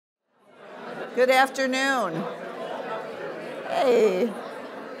Good afternoon. Hey.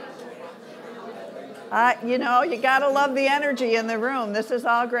 You know, you gotta love the energy in the room. This is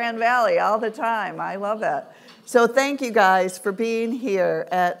all Grand Valley all the time. I love it. So thank you guys for being here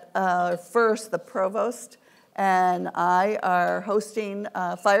at first, the Provost and I are hosting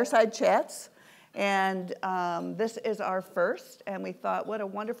Fireside Chats. And this is our first, and we thought what a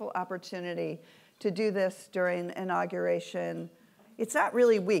wonderful opportunity to do this during inauguration. It's not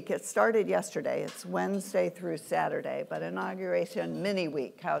really week, it started yesterday. It's Wednesday through Saturday, but inauguration mini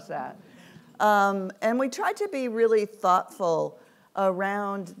week, how's that? And we tried to be really thoughtful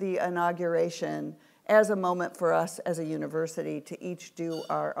around the inauguration as a moment for us as a university to each do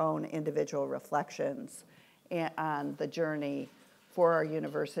our own individual reflections on the journey for our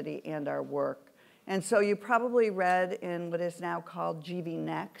university and our work. And so you probably read in what is now called GV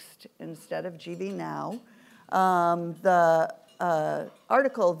Next instead of GV Now, the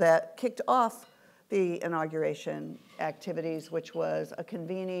article that kicked off the inauguration activities, which was a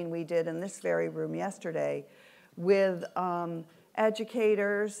convening we did in this very room yesterday with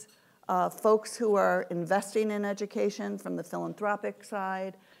educators, folks who are investing in education from the philanthropic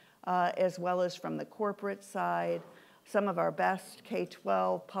side, as well as from the corporate side, some of our best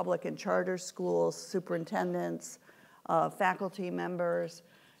K-12 public and charter schools, superintendents, faculty members,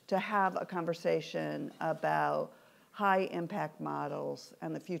 to have a conversation about high impact models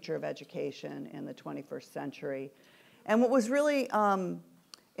and the future of education in the 21st century. And what was really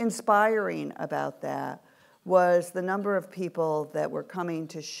inspiring about that was the number of people that were coming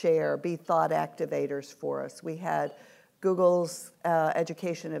to share, be thought activators for us. We had Google's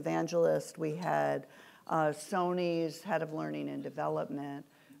education evangelist, we had Sony's head of learning and development,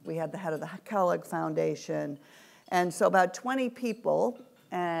 we had the head of the Kellogg Foundation, and so about 20 people,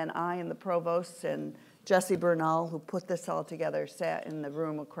 and I and the provost and Jesse Bernal, who put this all together, sat in the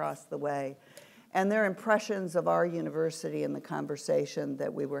room across the way. And their impressions of our university and the conversation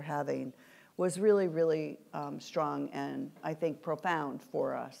that we were having was really, really strong and I think profound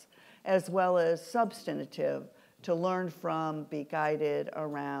for us, as well as substantive to learn from, be guided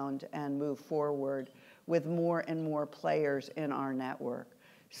around, and move forward with more and more players in our network.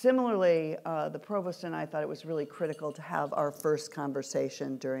 Similarly, the provost and I thought it was really critical to have our first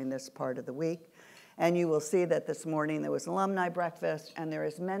conversation during this part of the week. And you will see that this morning there was alumni breakfast, and there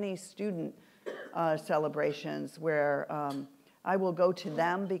is many student celebrations where I will go to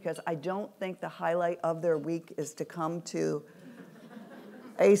them because I don't think the highlight of their week is to come to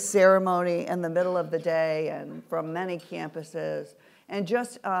a ceremony in the middle of the day and from many campuses, and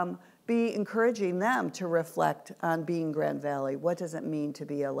just be encouraging them to reflect on being Grand Valley. What does it mean to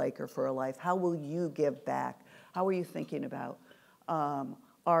be a Laker for a life? How will you give back? How are you thinking about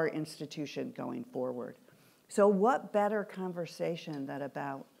our institution going forward? So what better conversation than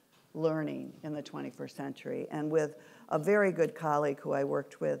about learning in the 21st century, and with a very good colleague who I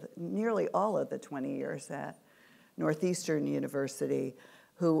worked with nearly all of the 20 years at Northeastern University,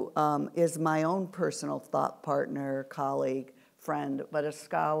 who is my own personal thought partner, colleague, friend, but a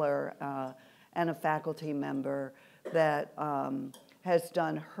scholar and a faculty member that has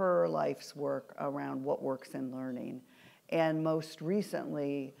done her life's work around what works in learning, and most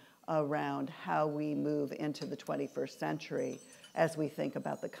recently around how we move into the 21st century as we think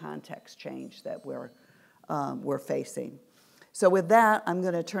about the context change that we're facing. So with that, I'm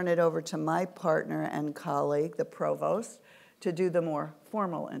going to turn it over to my partner and colleague, the provost, to do the more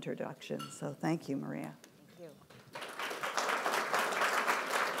formal introduction. So thank you, Maria.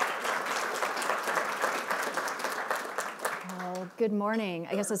 Good morning.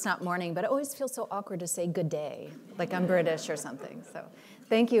 I guess it's not morning, but it always feels so awkward to say good day, like I'm British or something. So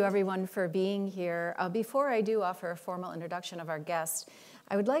thank you, everyone, for being here. Before I do offer a formal introduction of our guest,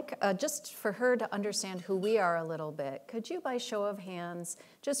 I would like just for her to understand who we are a little bit. Could you, by show of hands,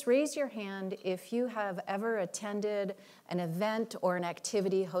 just raise your hand if you have ever attended an event or an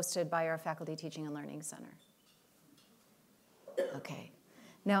activity hosted by our Faculty Teaching and Learning Center? Okay.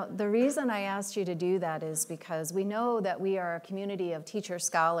 Now, the reason I asked you to do that is because we know that we are a community of teacher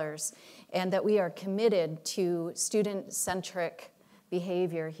scholars and that we are committed to student-centric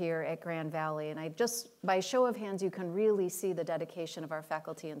behavior here at Grand Valley. And I just, by show of hands, you can really see the dedication of our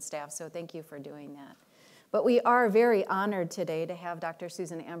faculty and staff, so thank you for doing that. But we are very honored today to have Dr.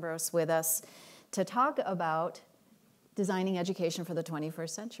 Susan Ambrose with us to talk about designing education for the 21st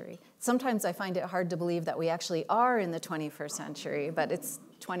century. Sometimes I find it hard to believe that we actually are in the 21st century, but it's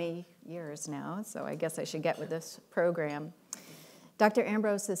 20 years now, so I guess I should get with this program. Dr.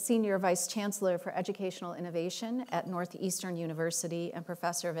 Ambrose is Senior Vice Chancellor for Educational Innovation at Northeastern University and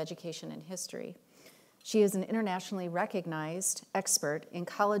Professor of Education and History. She is an internationally recognized expert in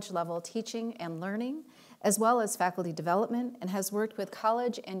college-level teaching and learning, as well as faculty development, and has worked with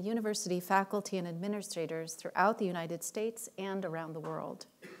college and university faculty and administrators throughout the United States and around the world.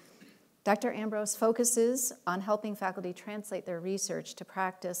 Dr. Ambrose focuses on helping faculty translate their research to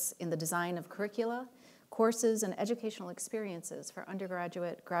practice in the design of curricula, courses, and educational experiences for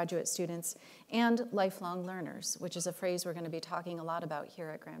undergraduate, graduate students, and lifelong learners, which is a phrase we're going to be talking a lot about here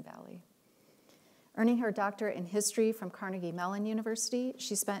at Grand Valley. Earning her doctorate in history from Carnegie Mellon University,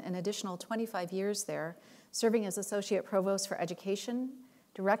 she spent an additional 25 years there, serving as Associate Provost for Education,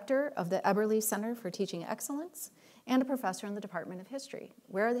 Director of the Eberly Center for Teaching Excellence, and a professor in the Department of History.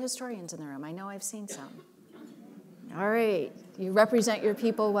 Where are the historians in the room? I know I've seen some. All right, you represent your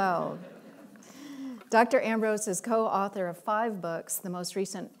people well. Dr. Ambrose is co-author of 5 books, the most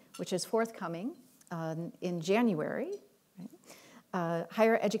recent, which is forthcoming in January,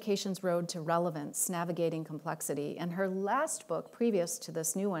 Higher Education's Road to Relevance, Navigating Complexity. And her last book, previous to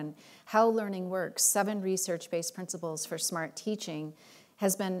this new one, How Learning Works, 7 Research-Based Principles for Smart Teaching,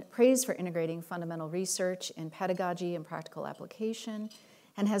 has been praised for integrating fundamental research in pedagogy and practical application,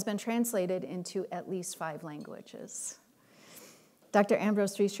 and has been translated into at least 5 languages. Dr.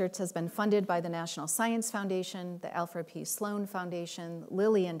 Ambrose research has been funded by the National Science Foundation, the Alfred P. Sloan Foundation,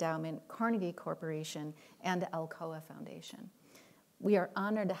 Lilly Endowment, Carnegie Corporation, and Alcoa Foundation. We are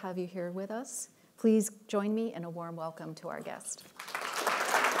honored to have you here with us. Please join me in a warm welcome to our guest.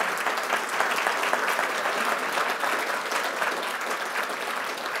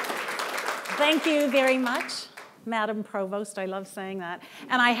 Thank you very much, Madam Provost. I love saying that.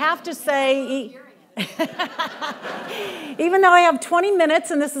 And I have to say, even though I have 20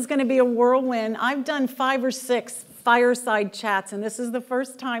 minutes and this is going to be a whirlwind, I've done 5 or 6 fireside chats, and this is the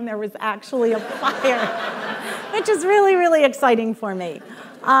first time there was actually a fire, which is really, really exciting for me.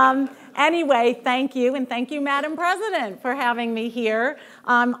 Anyway, thank you, and thank you, Madam President, for having me here.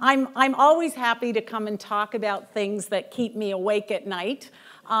 I'm always happy to come and talk about things that keep me awake at night.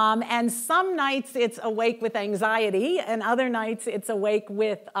 And some nights it's awake with anxiety, and other nights it's awake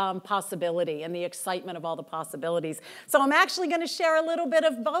with possibility and the excitement of all the possibilities. So I'm actually going to share a little bit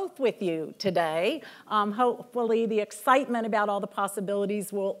of both with you today. Hopefully the excitement about all the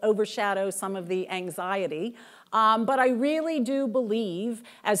possibilities will overshadow some of the anxiety. But I really do believe,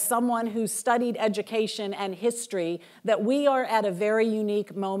 as someone who studied education and history, that we are at a very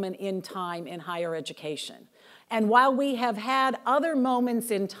unique moment in time in higher education. And while we have had other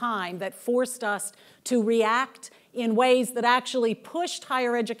moments in time that forced us to react in ways that actually pushed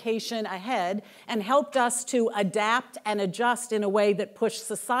higher education ahead and helped us to adapt and adjust in a way that pushed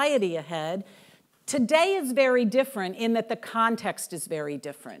society ahead, today is very different in that the context is very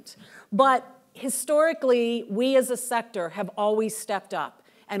different. But historically, we as a sector have always stepped up,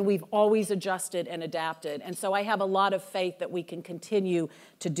 and we've always adjusted and adapted. And so I have a lot of faith that we can continue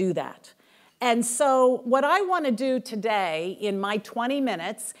to do that. And so what I want to do today in my 20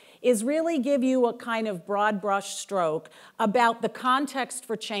 minutes is really give you a kind of broad brush stroke about the context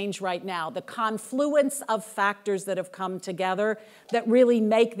for change right now, the confluence of factors that have come together that really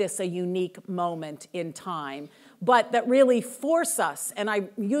make this a unique moment in time, but that really force us, and I'm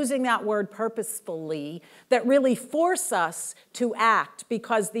using that word purposefully, that really force us to act,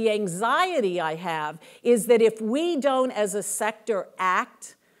 because the anxiety I have is that if we don't as a sector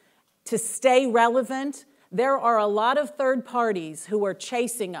act to stay relevant, there are a lot of third parties who are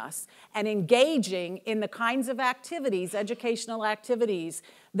chasing us and engaging in the kinds of activities, educational activities,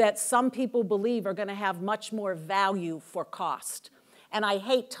 that some people believe are going to have much more value for cost. And I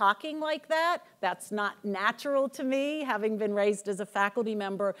hate talking like that. That's not natural to me, having been raised as a faculty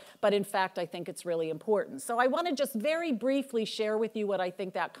member, but in fact, I think it's really important. So I want to just very briefly share with you what I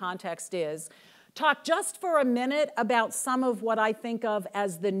think that context is. Talk just for a minute about some of what I think of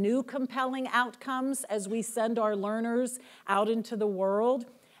as the new compelling outcomes as we send our learners out into the world.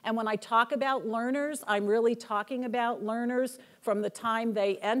 And when I talk about learners, I'm really talking about learners from the time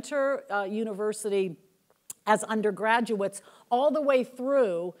they enter university as undergraduates all the way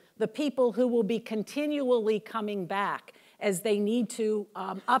through the people who will be continually coming back as they need to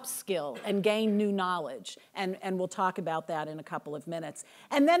upskill and gain new knowledge. And we'll talk about that in a couple of minutes.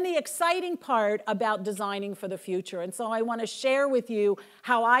 And then the exciting part about designing for the future. And so I want to share with you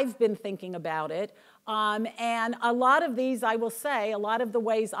how I've been thinking about it. And a lot of these, I will say, a lot of the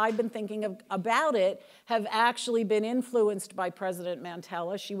ways I've been thinking about it have actually been influenced by President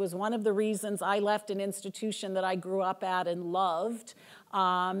Mandela. She was one of the reasons I left an institution that I grew up at and loved,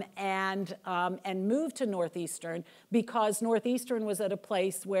 and moved to Northeastern, because Northeastern was at a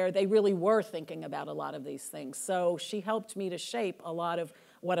place where they really were thinking about a lot of these things. So she helped me to shape a lot of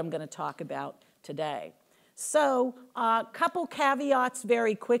what I'm going to talk about today. So a couple caveats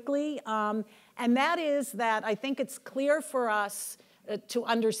very quickly, and that is that I think it's clear for us to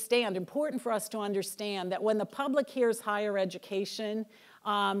understand, important for us to understand, that when the public hears higher education,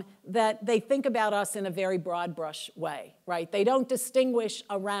 that they think about us in a very broad brush way, right? They don't distinguish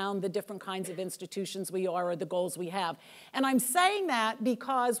around the different kinds of institutions we are or the goals we have. And I'm saying that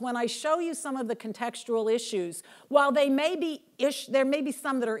because when I show you some of the contextual issues, while there may be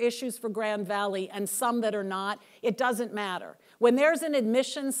some that are issues for Grand Valley and some that are not, it doesn't matter. When there's an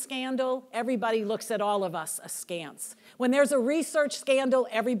admissions scandal, everybody looks at all of us askance. When there's a research scandal,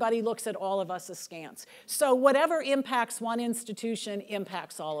 everybody looks at all of us askance. So whatever impacts one institution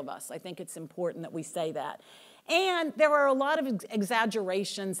impacts all of us. I think it's important that we say that. And there are a lot of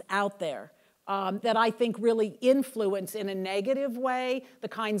exaggerations out there that I think really influence in a negative way the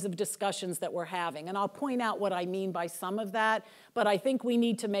kinds of discussions that we're having. And I'll point out what I mean by some of that, but I think we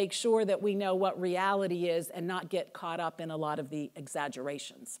need to make sure that we know what reality is and not get caught up in a lot of the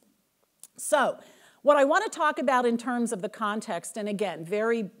exaggerations. So what I want to talk about in terms of the context, and again,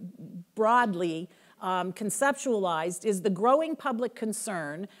 very broadly conceptualized, is the growing public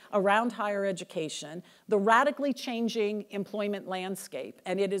concern around higher education, the radically changing employment landscape,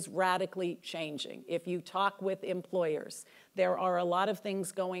 and it is radically changing. If you talk with employers, there are a lot of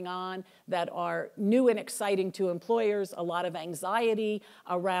things going on that are new and exciting to employers, a lot of anxiety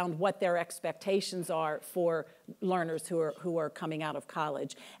around what their expectations are for learners who are coming out of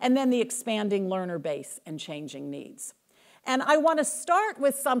college, and then the expanding learner base and changing needs. And I want to start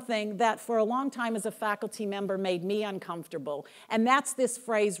with something that for a long time as a faculty member made me uncomfortable, and that's this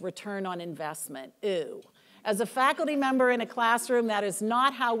phrase, return on investment. Ew. As a faculty member in a classroom, that is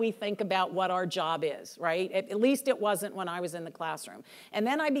not how we think about what our job is, right? At least it wasn't when I was in the classroom. And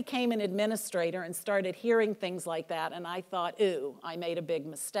then I became an administrator and started hearing things like that, and I thought, ooh, I made a big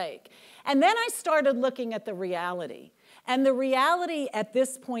mistake. And then I started looking at the reality. And the reality at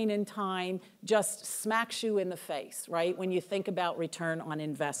this point in time just smacks you in the face, right, when you think about return on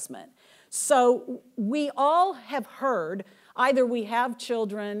investment. So we all have heard, either we have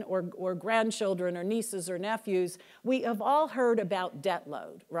children or grandchildren or nieces or nephews, we have all heard about debt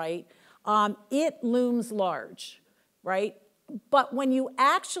load, right? It looms large, right? But when you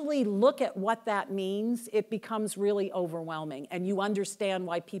actually look at what that means, it becomes really overwhelming, and you understand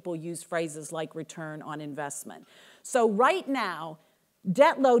why people use phrases like return on investment. So right now,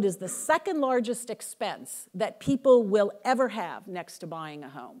 debt load is the second largest expense that people will ever have next to buying a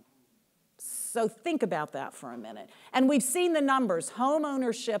home. So think about that for a minute. And we've seen the numbers. Home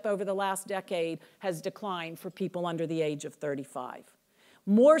ownership over the last decade has declined for people under the age of 35.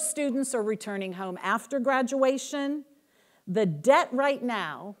 More students are returning home after graduation. The debt right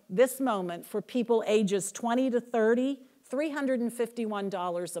now, this moment, for people ages 20 to 30,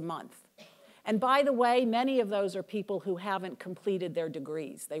 $351 a month. And by the way, many of those are people who haven't completed their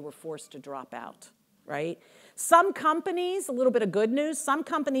degrees. They were forced to drop out, right? Some companies, a little bit of good news, some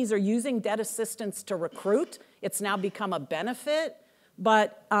companies are using debt assistance to recruit. It's now become a benefit,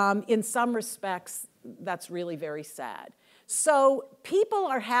 but in some respects, that's really very sad. So people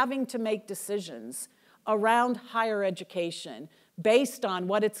are having to make decisions around higher education based on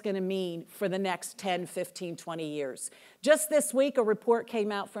what it's going to mean for the next 10, 15, 20 years. Just this week, a report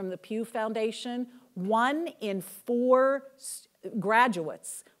came out from the Pew Foundation. 1 in 4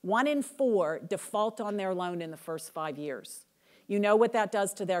 graduates, 1 in 4 default on their loan in the first 5 years. You know what that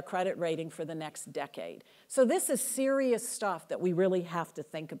does to their credit rating for the next decade. So this is serious stuff that we really have to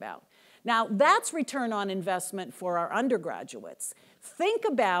think about. Now, that's return on investment for our undergraduates. Think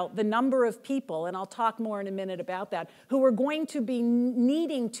about the number of people, and I'll talk more in a minute about that, who are going to be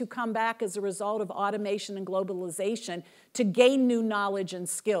needing to come back as a result of automation and globalization to gain new knowledge and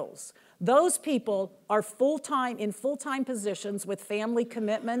skills. Those people are in full-time positions with family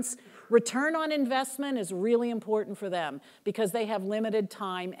commitments. Return on investment is really important for them because they have limited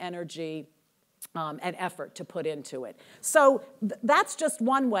time, energy, and effort to put into it. So that's just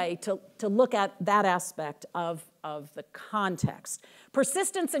one way to look at that aspect of the context.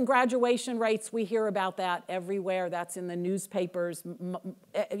 Persistence in graduation rates, we hear about that everywhere. That's in the newspapers,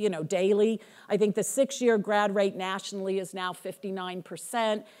 daily. I think the 6-year grad rate nationally is now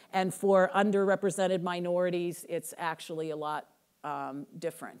 59%, and for underrepresented minorities, it's actually a lot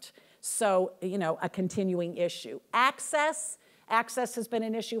different. So, a continuing issue. Access has been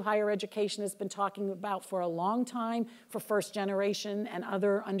an issue higher education has been talking about for a long time for first generation and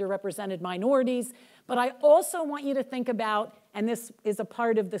other underrepresented minorities. But I also want you to think about, and this is a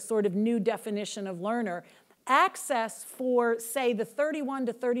part of the sort of new definition of learner, access for, say, the 31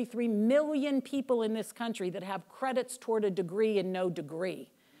 to 33 million people in this country that have credits toward a degree and no degree.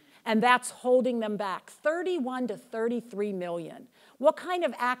 and that's holding them back. 31 to 33 million. What kind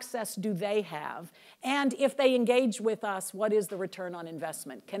of access do they have? And if they engage with us, what is the return on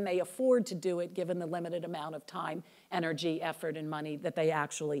investment? Can they afford to do it given the limited amount of time, energy, effort, and money that they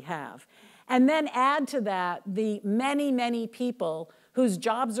actually have? And then add to that the many, many people whose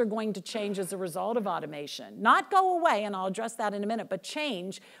jobs are going to change as a result of automation. Not go away, and I'll address that in a minute, but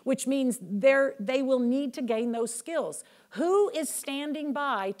change, which means they will need to gain those skills. Who is standing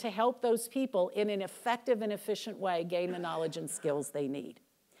by to help those people in an effective and efficient way gain the knowledge and skills they need?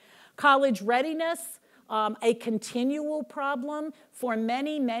 College readiness, a continual problem. For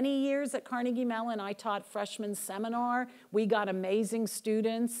many, many years at Carnegie Mellon, I taught freshman seminar. We got amazing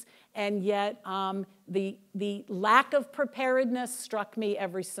students, and yet the lack of preparedness struck me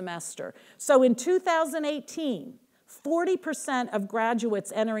every semester. So in 2018, 40% of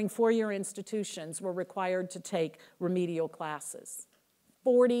graduates entering four-year institutions were required to take remedial classes.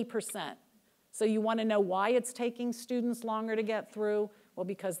 40%. So you want to know why it's taking students longer to get through? Well,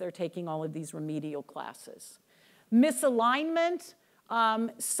 because they're taking all of these remedial classes. Misalignment,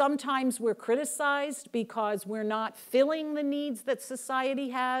 sometimes we're criticized because we're not filling the needs that society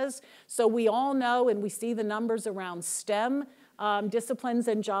has. So we all know, and we see the numbers around STEM disciplines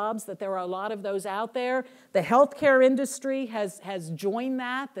and jobs, that there are a lot of those out there. The healthcare industry has joined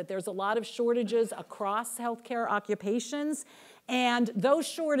that there's a lot of shortages across healthcare occupations, and those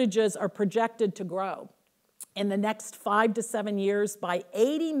shortages are projected to grow in the next 5 to 7 years by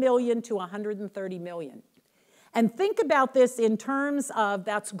 80 million to 130 million. And think about this in terms of,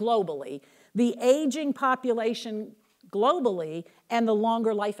 that's globally, the aging population globally and the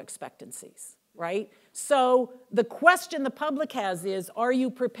longer life expectancies, right? So the question the public has is, are you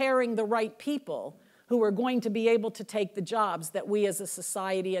preparing the right people who are going to be able to take the jobs that we as a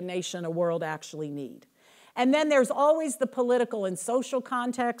society, a nation, a world actually need? And then there's always the political and social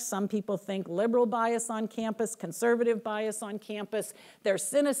context. Some people think liberal bias on campus, conservative bias on campus. There's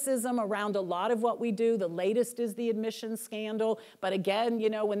cynicism around a lot of what we do. The latest is the admissions scandal. But again, you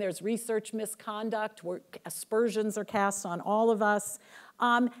know, when there's research misconduct, aspersions are cast on all of us.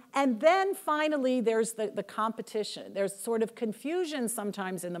 And then finally, there's the competition. There's sort of confusion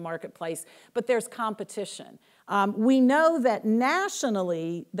sometimes in the marketplace, but there's competition. We know that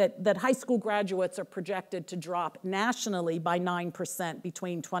nationally, that high school graduates are projected to drop nationally by 9%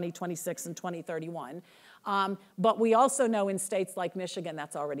 between 2026 and 2031. But we also know in states like Michigan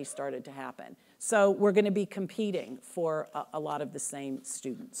that's already started to happen. So we're going to be competing for a lot of the same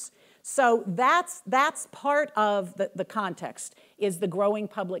students. So that's part of the context, is the growing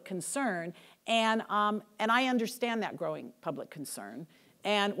public concern. And I understand that growing public concern.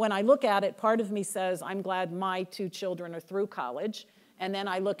 And when I look at it, part of me says, I'm glad my 2 children are through college. And then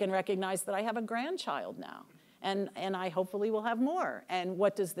I look and recognize that I have a grandchild now. And I hopefully will have more. And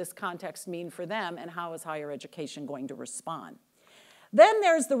what does this context mean for them? And how is higher education going to respond? Then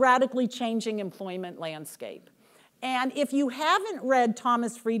there's the radically changing employment landscape. And if you haven't read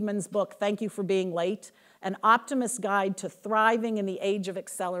Thomas Friedman's book, Thank You for Being Late, An Optimist's Guide to Thriving in the Age of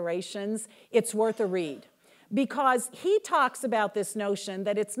Accelerations, it's worth a read. Because he talks about this notion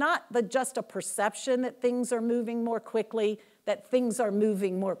that it's not just a perception that things are moving more quickly, that things are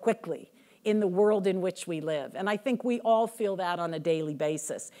moving more quickly in the world in which we live. And I think we all feel that on a daily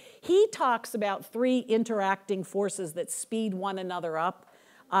basis. He talks about 3 interacting forces that speed one another up.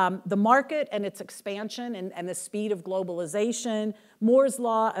 The market and its expansion and the speed of globalization, Moore's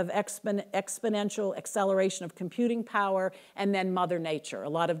law of exponential acceleration of computing power, and then Mother Nature, a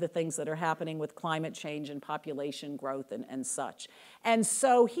lot of the things that are happening with climate change and population growth and such. And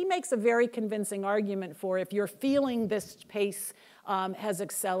so he makes a very convincing argument for, if you're feeling this pace has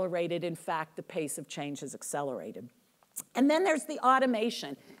accelerated, in fact, the pace of change has accelerated. And then there's the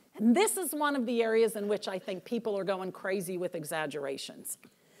automation. And this is one of the areas in which I think people are going crazy with exaggerations.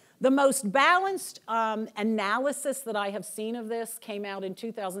 The most balanced analysis that I have seen of this came out in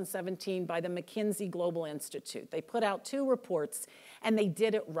 2017 by the McKinsey Global Institute. They put out 2 reports, and they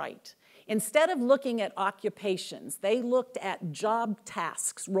did it right. Instead of looking at occupations, they looked at job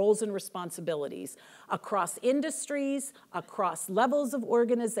tasks, roles and responsibilities across industries, across levels of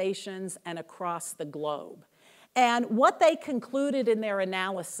organizations, and across the globe. And what they concluded in their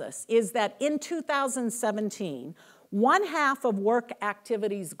analysis is that in 2017, 1/2 of work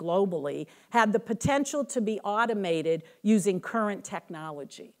activities globally had the potential to be automated using current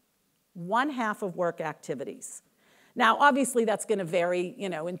technology. 1/2 of work activities. Now, obviously, that's going to vary, you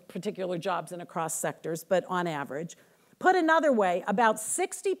know, in particular jobs and across sectors, but on average. Put another way, about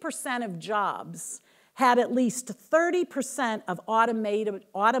 60% of jobs had at least 30% of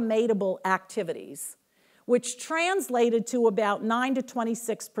automatable activities, which translated to about 9 to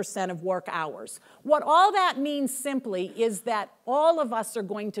 26% of work hours. What all that means simply is that all of us are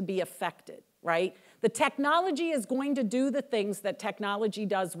going to be affected, right? The technology is going to do the things that technology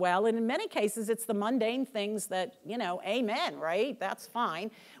does well, and in many cases, it's the mundane things that, you know, amen, right? That's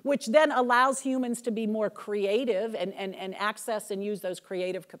fine, which then allows humans to be more creative and access and use those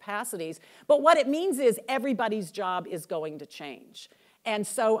creative capacities. But what it means is everybody's job is going to change. And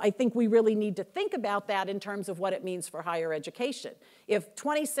so I think we really need to think about that in terms of what it means for higher education. If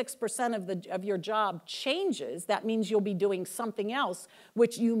 26% of your job changes, that means you'll be doing something else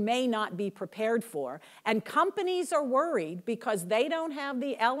which you may not be prepared for. And companies are worried because they don't have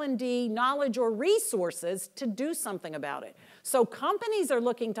the L&D knowledge or resources to do something about it. So companies are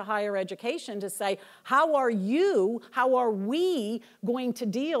looking to higher education to say, how are we going to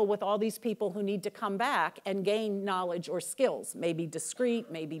deal with all these people who need to come back and gain knowledge or skills? Maybe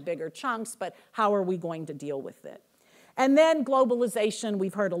discrete, maybe bigger chunks, but how are we going to deal with it? And then globalization,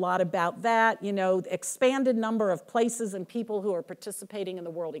 we've heard a lot about that, you know, expanded number of places and people who are participating in the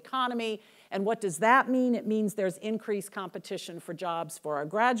world economy. And what does that mean? It means there's increased competition for jobs for our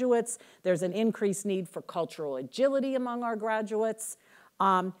graduates. There's an increased need for cultural agility among our graduates.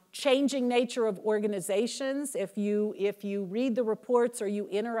 Changing nature of organizations. If you read the reports or you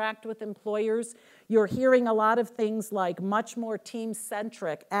interact with employers, you're hearing a lot of things like much more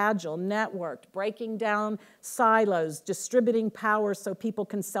team-centric, agile, networked, breaking down silos, distributing power so people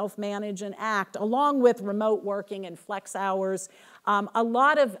can self-manage and act, along with remote working and flex hours. A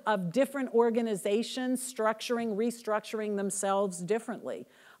lot of different organizations restructuring themselves differently.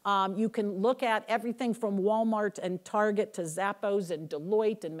 You can look at everything from Walmart and Target to Zappos and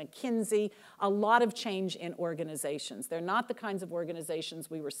Deloitte and McKinsey, a lot of change in organizations. They're not the kinds of organizations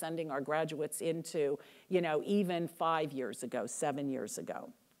we were sending our graduates into, you know, even 5 years ago, 7 years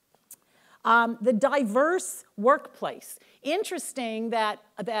ago. The diverse workplace. Interesting that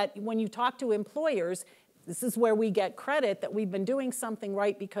when you talk to employers, this is where we get credit that we've been doing something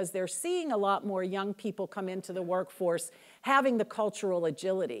right because they're seeing a lot more young people come into the workforce having the cultural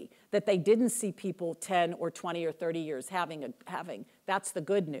agility that they didn't see people 10 or 20 or 30 years having. That's the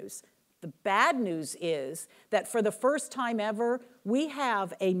good news. The bad news is that for the first time ever, we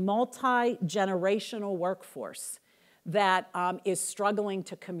have a multi-generational workforce that is struggling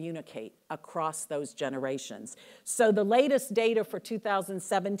to communicate across those generations. So the latest data for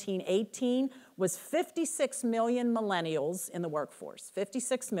 2017-18 was 56 million millennials in the workforce,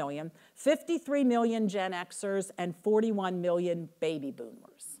 56 million, 53 million Gen Xers, and 41 million baby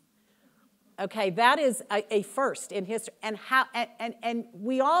boomers. Okay, that is a first in history. And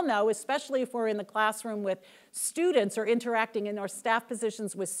we all know, especially if we're in the classroom with students or interacting in our staff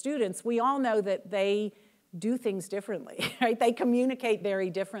positions with students, we all know that they do things differently, right? They communicate very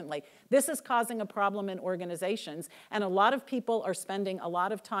differently. This is causing a problem in organizations, and a lot of people are spending a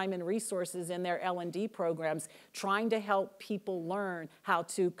lot of time and resources in their L&D programs trying to help people learn how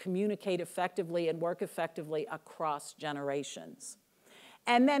to communicate effectively and work effectively across generations.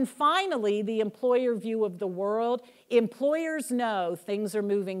 And then finally, the employer view of the world. Employers know things are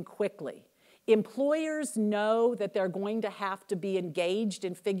moving quickly. Employers know that they're going to have to be engaged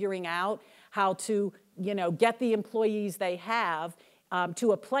in figuring out how to, you know, get the employees they have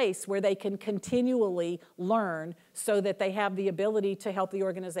to a place where they can continually learn so that they have the ability to help the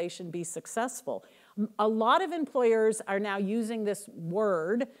organization be successful. A lot of employers are now using this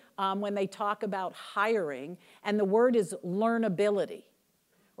word when they talk about hiring, and the word is learnability,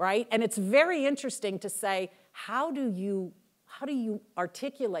 right? And it's very interesting to say, how do you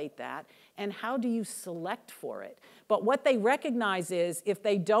articulate that, and how do you select for it? But what they recognize is if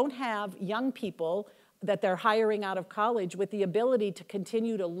they don't have young people that they're hiring out of college with the ability to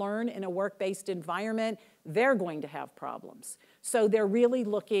continue to learn in a work-based environment, they're going to have problems. So they're really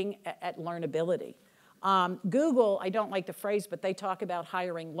looking at learnability. Google, I don't like the phrase, but they talk about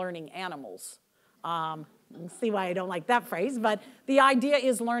hiring learning animals. See why I don't like that phrase, but the idea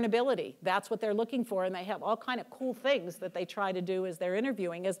is learnability. That's what they're looking for, and they have all kind of cool things that they try to do as they're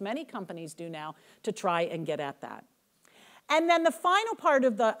interviewing, as many companies do now, to try and get at that. And then the final part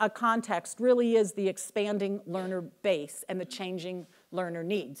of the context really is the expanding learner base and the changing learner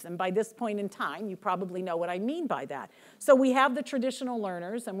needs. And by this point in time, you probably know what I mean by that. So we have the traditional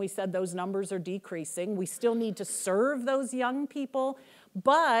learners, and we said those numbers are decreasing. We still need to serve those young people,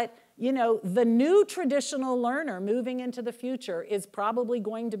 but you know, the new traditional learner moving into the future is probably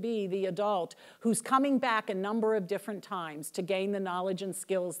going to be the adult who's coming back a number of different times to gain the knowledge and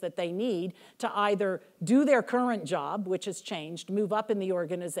skills that they need to either do their current job, which has changed, move up in the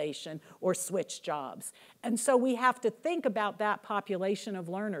organization, or switch jobs. And so we have to think about that population of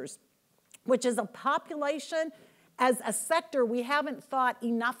learners. which is a population as a sector we haven't thought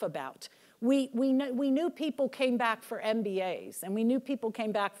enough about. We knew people came back for MBAs, and we knew people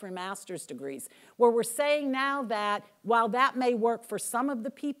came back for master's degrees, where we're saying now that while that may work for some of the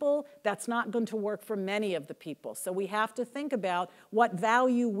people, that's not going to work for many of the people. So we have to think about what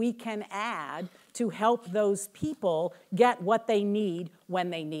value we can add to help those people get what they need when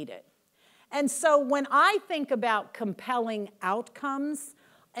they need it. And so when I think about compelling outcomes,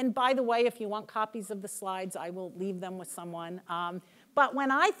 and by the way, if you want copies of the slides, I will leave them with someone. But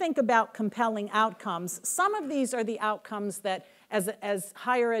when I think about compelling outcomes, some of these are the outcomes that as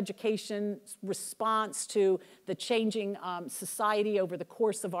higher education's response to the changing society over the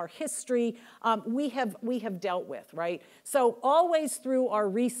course of our history, we have dealt with, right? So always through our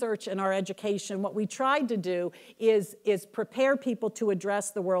research and our education, what we tried to do is prepare people to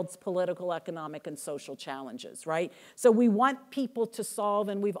address the world's political, economic, and social challenges, right? So we want people to solve,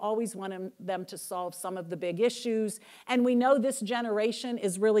 and we've always wanted them to solve some of the big issues, and we know this generation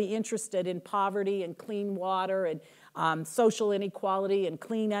is really interested in poverty and clean water and social inequality and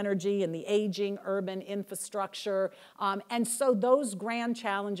clean energy and the aging urban infrastructure. And so those grand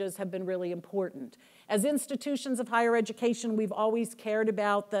challenges have been really important. As institutions of higher education, we've always cared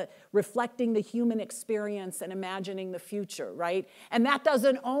about reflecting the human experience and imagining the future, right? And that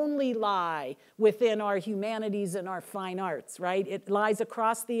doesn't only lie within our humanities and our fine arts, right? It lies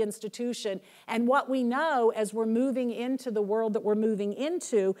across the institution. And what we know as we're moving into the world that we're moving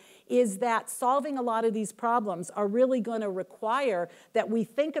into is that solving a lot of these problems are really going to require that we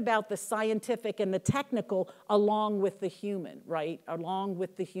think about the scientific and the technical along with the human, right? Along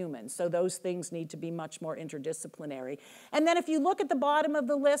with the human. So those things need to be much more interdisciplinary. And then if you look at the bottom of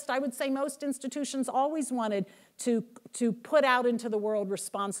the list, I would say most institutions always wanted to put out into the world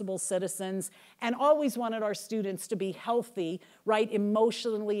responsible citizens and always wanted our students to be healthy, right,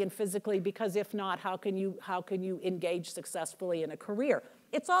 emotionally and physically, because if not, how can you engage successfully in a career?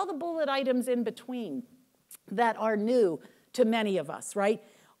 It's all the bullet items in between that are new to many of us, right?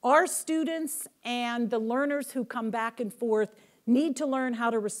 Our students and the learners who come back and forth need to learn how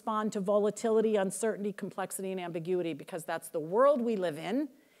to respond to volatility, uncertainty, complexity, and ambiguity, because that's the world we live in.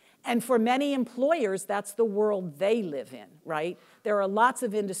 And for many employers, that's the world they live in, right? There are lots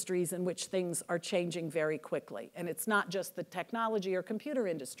of industries in which things are changing very quickly. And it's not just the technology or computer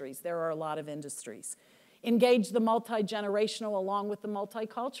industries. There are a lot of industries. Engage the multi-generational along with the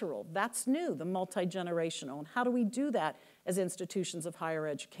multicultural. That's new, the multi-generational. And how do we do that as institutions of higher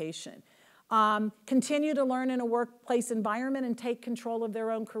education? Continue to learn in a workplace environment and take control of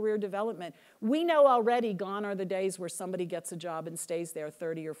their own career development. We know already gone are the days where somebody gets a job and stays there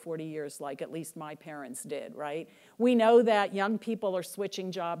 30 or 40 years like at least my parents did, right? We know that young people are switching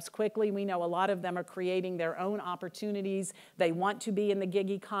jobs quickly. We know a lot of them are creating their own opportunities. They want to be in the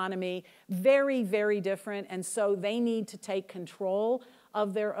gig economy. Very, very different. And so they need to take control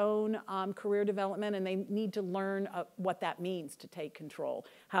of their own career development, and they need to learn what that means to take control,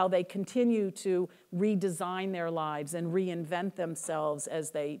 how they continue to redesign their lives and reinvent themselves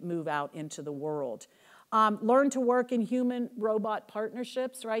as they move out into the world. Learn to work in human-robot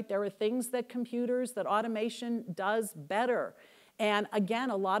partnerships, right? There are things that computers, that automation does better. And again,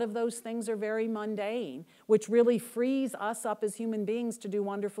 a lot of those things are very mundane, which really frees us up as human beings to do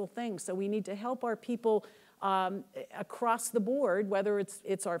wonderful things. So we need to help our people across the board, whether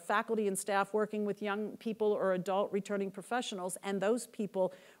it's our faculty and staff working with young people or adult returning professionals, and those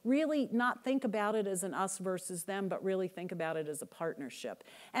people really not think about it as an us versus them, but really think about it as a partnership.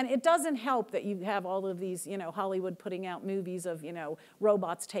 And it doesn't help that you have all of these, Hollywood putting out movies of,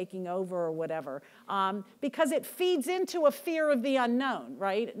 robots taking over or whatever, because it feeds into a fear of the unknown,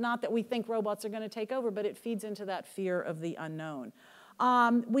 right? Not that we think robots are going to take over, but it feeds into that fear of the unknown.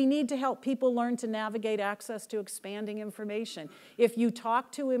 We need to help people learn to navigate access to expanding information. If you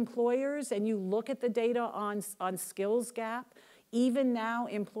talk to employers and you look at the data on skills gap, even now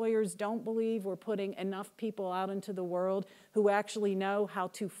employers don't believe we're putting enough people out into the world who actually know how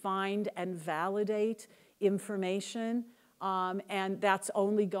to find and validate information, and that's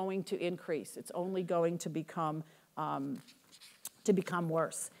only going to increase. It's only going to become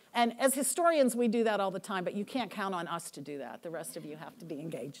worse. And as historians, we do that all the time, but you can't count on us to do that. The rest of you have to be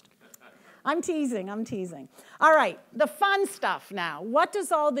engaged. I'm teasing. All right, the fun stuff now. What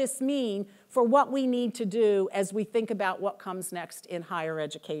does all this mean for what we need to do as we think about what comes next in higher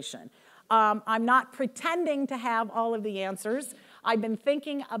education? I'm not pretending to have all of the answers. I've been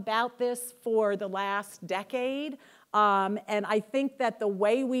thinking about this for the last decade. And I think that the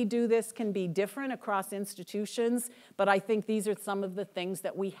way we do this can be different across institutions, but I think these are some of the things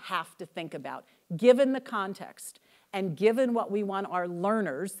that we have to think about, given the context. and given what we want our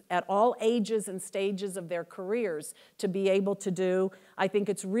learners at all ages and stages of their careers to be able to do, I think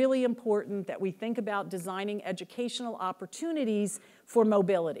it's really important that we think about designing educational opportunities for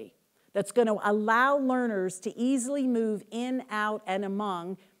mobility that's going to allow learners to easily move in, out, and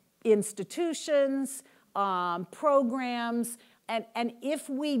among institutions, programs. And if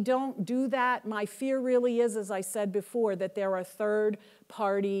we don't do that, my fear really is, as I said before, that there are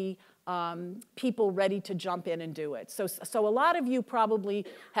third-party people ready to jump in and do it. So a lot of you probably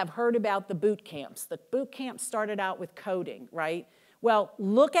have heard about the boot camps. The boot camps started out with coding, right? Well,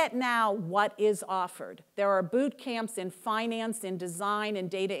 look at now what is offered. There are boot camps in finance, in design, in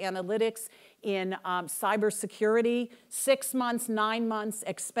data analytics, in cybersecurity, 6 months, 9 months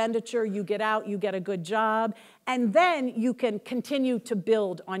expenditure, you get out, you get a good job, and then you can continue to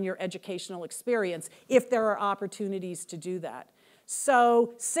build on your educational experience if there are opportunities to do that.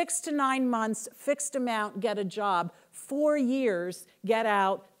 So 6 to 9 months, fixed amount, get a job, 4 years, get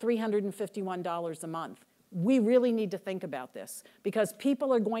out, $351 a month. We really need to think about this because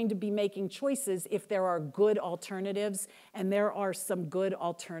people are going to be making choices if there are good alternatives, and there are some good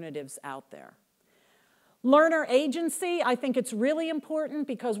alternatives out there. Learner agency, I think it's really important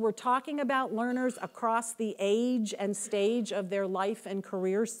because we're talking about learners across the age and stage of their life and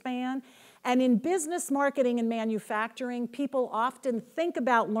career span. And in business, marketing, and manufacturing, people often think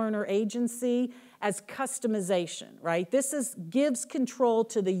about learner agency as customization, right? This gives control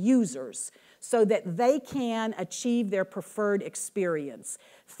to the users so that they can achieve their preferred experience.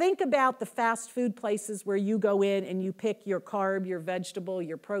 Think about the fast food places where you go in and you pick your carb, your vegetable,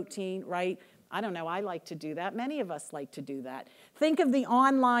 your protein, right? I don't know, I like to do that. Many of us like to do that. Think of the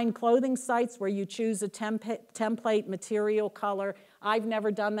online clothing sites where you choose a template, material, color. I've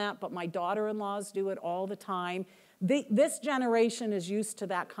never done that, but my daughter-in-laws do it all the time. This generation is used to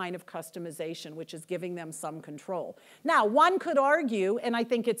that kind of customization, which is giving them some control. Now, one could argue, and I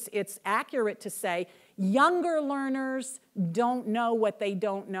think it's accurate to say, younger learners don't know what they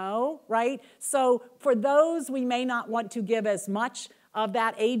don't know, right? So for those, we may not want to give as much of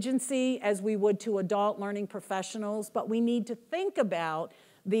that agency as we would to adult learning professionals, but we need to think about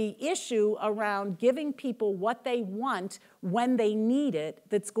the issue around giving people what they want when they need it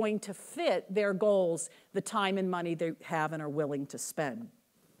that's going to fit their goals, the time and money they have and are willing to spend.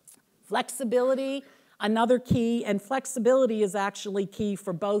 Flexibility, another key, and flexibility is actually key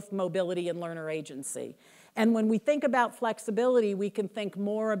for both mobility and learner agency. And when we think about flexibility, we can think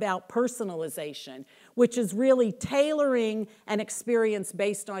more about personalization, which is really tailoring an experience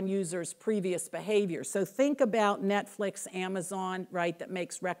based on users' previous behavior. So think about Netflix, Amazon, right, that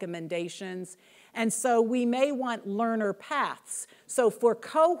makes recommendations. And so we may want learner paths. So for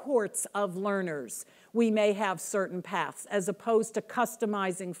cohorts of learners, we may have certain paths as opposed to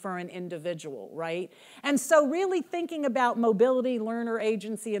customizing for an individual, right? And so really thinking about mobility, learner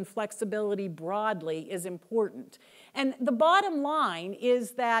agency, and flexibility broadly is important. And the bottom line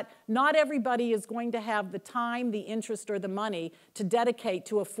is that not everybody is going to have the time, the interest, or the money to dedicate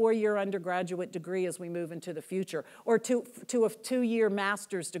to a 4-year undergraduate degree as we move into the future, or to a 2-year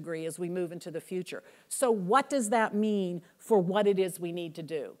master's degree as we move into the future. So what does that mean for what it is we need to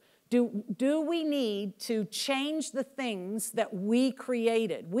do? Do we need to change the things that we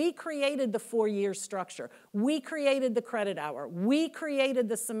created? We created the 4-year structure. We created the credit hour. We created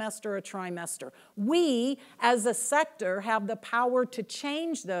the semester or trimester. We, as a sector, have the power to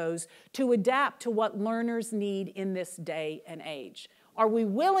change those to adapt to what learners need in this day and age. Are we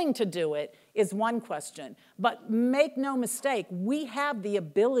willing to do it is one question. But make no mistake, we have the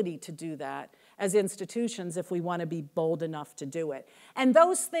ability to do that as institutions if we want to be bold enough to do it. And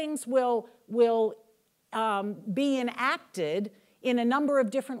those things will be enacted in a number of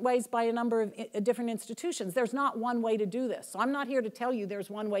different ways by a number of different institutions. There's not one way to do this. So I'm not here to tell you there's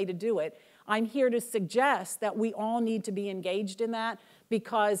one way to do it. I'm here to suggest that we all need to be engaged in that,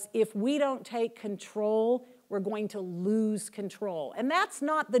 because if we don't take control, we're going to lose control. And that's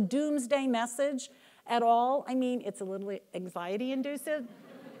not the doomsday message at all. I mean, it's a little anxiety-inducing,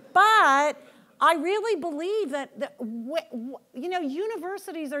 but I really believe that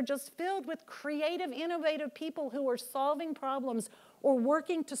universities are just filled with creative, innovative people who are solving problems or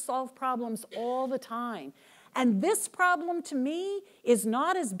working to solve problems all the time. And this problem, to me, is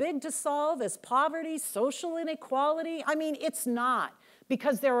not as big to solve as poverty, social inequality. I mean, it's not,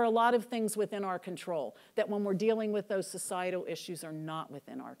 because there are a lot of things within our control that when we're dealing with those societal issues are not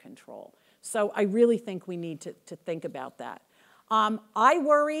within our control. So I really think we need to think about that. I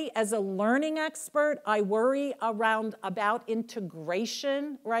worry as a learning expert, I worry about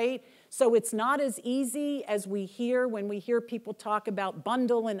integration, right? So it's not as easy as we hear when we hear people talk about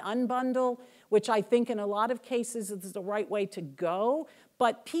bundle and unbundle, which I think in a lot of cases is the right way to go,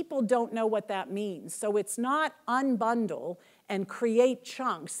 but people don't know what that means. So it's not unbundle and create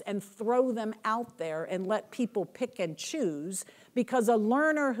chunks and throw them out there and let people pick and choose, because a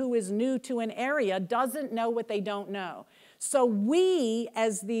learner who is new to an area doesn't know what they don't know. So we,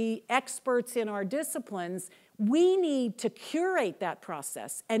 as the experts in our disciplines, we need to curate that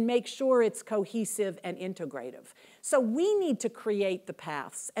process and make sure it's cohesive and integrative. So we need to create the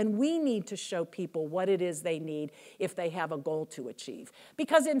paths, and we need to show people what it is they need if they have a goal to achieve.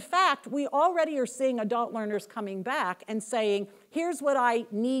 Because in fact, we already are seeing adult learners coming back and saying, here's what I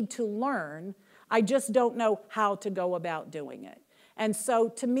need to learn, I just don't know how to go about doing it. And so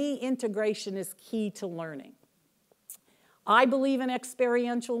to me, integration is key to learning. I believe in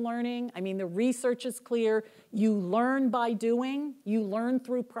experiential learning. I mean, the research is clear. You learn by doing. You learn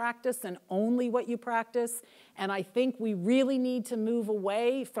through practice and only what you practice. And I think we really need to move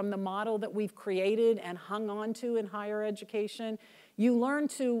away from the model that we've created and hung on to in higher education. You learn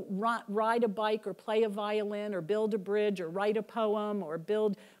to ride a bike or play a violin or build a bridge or write a poem or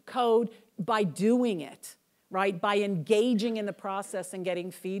build code by doing it, right? By engaging in the process and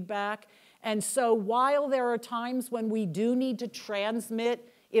getting feedback. And so while there are times when we do need to transmit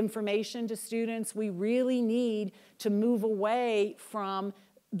information to students, we really need to move away from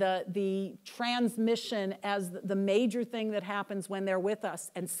the transmission as the major thing that happens when they're with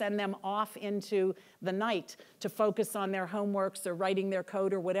us and send them off into the night to focus on their homeworks or writing their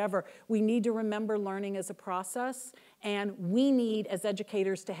code or whatever. We need to remember learning as a process, and we need, as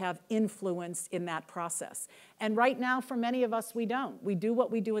educators, to have influence in that process. And right now, for many of us, we don't. We do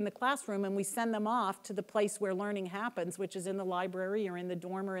what we do in the classroom, and we send them off to the place where learning happens, which is in the library or in the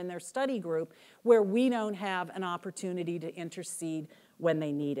dorm or in their study group, where we don't have an opportunity to intercede when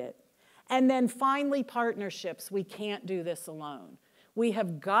they need it. And then finally, partnerships. We can't do this alone. We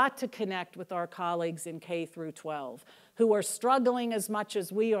have got to connect with our colleagues in K through 12 who are struggling as much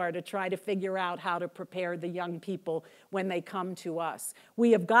as we are to try to figure out how to prepare the young people when they come to us.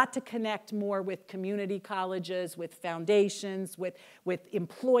 We have got to connect more with community colleges, with foundations, with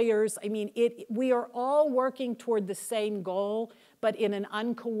employers. I mean, we are all working toward the same goal, but in an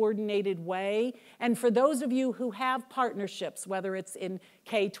uncoordinated way. And for those of you who have partnerships, whether it's in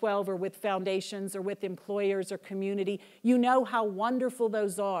K-12 or with foundations or with employers or community, you know how wonderful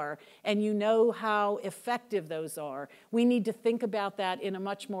those are, and you know how effective those are. We need to think about that in a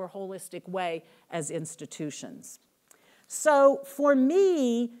much more holistic way as institutions. So for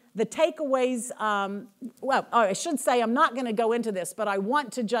me, the takeaways, well, I should say I'm not going to go into this, but I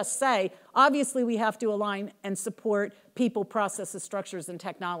want to just say, obviously we have to align and support people, processes, structures, and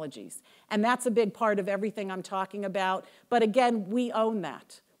technologies. And that's a big part of everything I'm talking about. But again, we own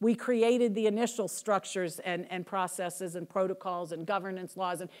that. We created the initial structures and processes and protocols and governance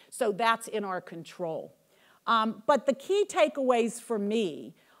laws, and so that's in our control. But the key takeaways for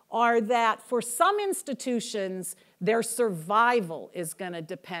me are that for some institutions, their survival is going to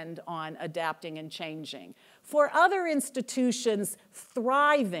depend on adapting and changing. For other institutions,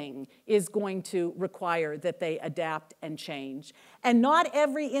 thriving is going to require that they adapt and change. And not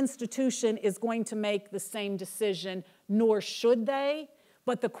every institution is going to make the same decision, nor should they.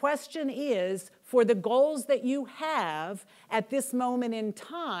 But the question is, for the goals that you have at this moment in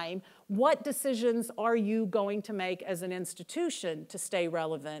time, what decisions are you going to make as an institution to stay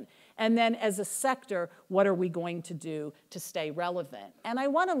relevant? And then as a sector, what are we going to do to stay relevant? And I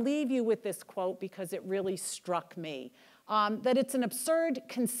want to leave you with this quote because it really struck me, that it's an absurd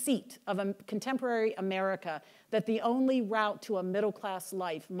conceit of a contemporary America that the only route to a middle-class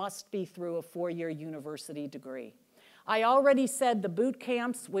life must be through a four-year university degree. I already said the boot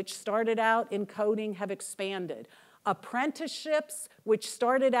camps, which started out in coding, have expanded. Apprenticeships, which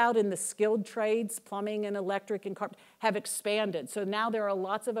started out in the skilled trades, plumbing and electric and carpentry, have expanded. So now there are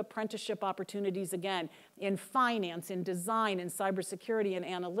lots of apprenticeship opportunities again in finance, in design, in cybersecurity, in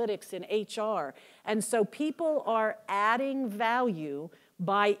analytics, in HR. And so people are adding value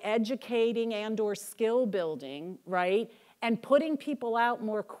by educating and/or skill building, right? And putting people out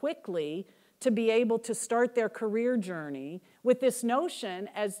more quickly to be able to start their career journey with this notion,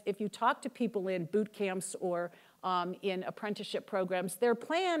 as if you talk to people in boot camps or in apprenticeship programs, their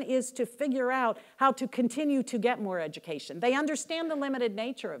plan is to figure out how to continue to get more education. They understand the limited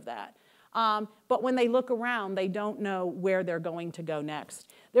nature of that. But when they look around, they don't know where they're going to go next.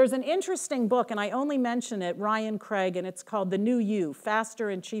 There's an interesting book, and I only mention it, Ryan Craig, and it's called The New You, Faster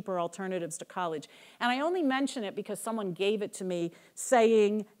and Cheaper Alternatives to College. And I only mention it because someone gave it to me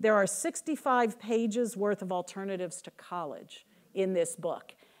saying there are 65 pages worth of alternatives to college in this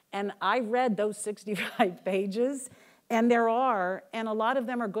book. And I read those 65 pages, and and a lot of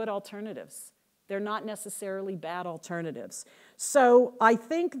them are good alternatives. They're not necessarily bad alternatives. So I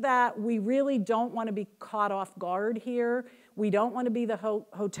think that we really don't want to be caught off guard here. We don't want to be the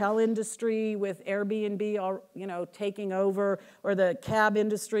hotel industry with Airbnb, taking over, or the cab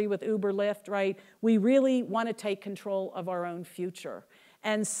industry with Uber, Lyft, right? We really want to take control of our own future.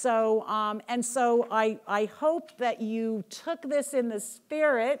 And so I hope that you took this in the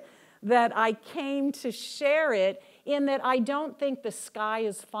spirit that I came to share it, in that I don't think the sky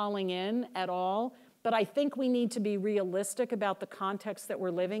is falling in at all, but I think we need to be realistic about the context that we're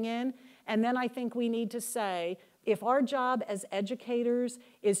living in. And then I think we need to say, if our job as educators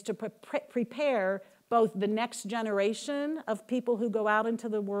is to prepare both the next generation of people who go out into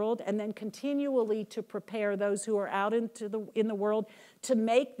the world, and then continually to prepare those who are out in the world to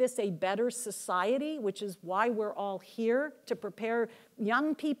make this a better society, which is why we're all here, to prepare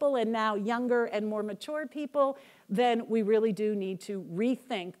young people and now younger and more mature people, then we really do need to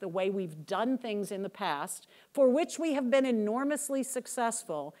rethink the way we've done things in the past, for which we have been enormously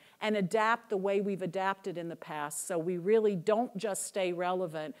successful, and adapt the way we've adapted in the past, so we really don't just stay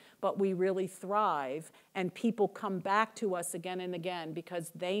relevant, but we really thrive, and people come back to us again and again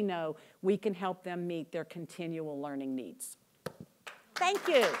because they know we can help them meet their continual learning needs. Thank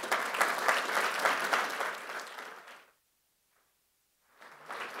you.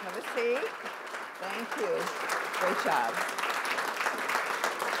 Have a seat. Thank you. Great job.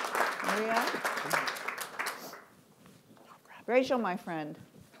 Maria? Rachel, my friend.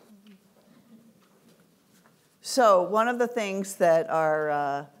 So one of the things that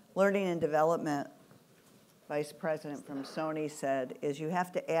our learning and development vice president from Sony said is you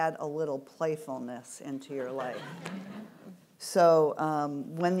have to add a little playfulness into your life. So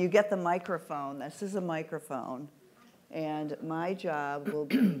when you get the microphone, this is a microphone, and my job will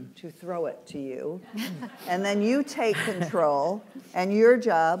be to throw it to you. And then you take control, and your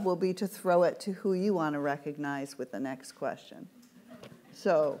job will be to throw it to who you want to recognize with the next question.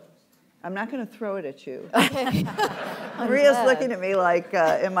 So I'm not going to throw it at you. Okay. Maria's looking at me like,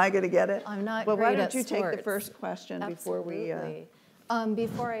 am I going to get it? I'm not But great why at don't you sports. take the first question before we...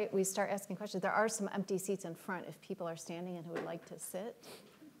 Before we start asking questions, there are some empty seats in front if people are standing and who would like to sit.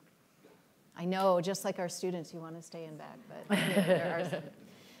 I know, just like our students, you want to stay in back, but there are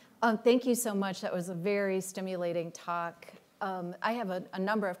some. Thank you so much. That was a very stimulating talk. I have a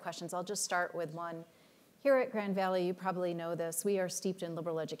number of questions. I'll just start with one. Here at Grand Valley, you probably know this, we are steeped in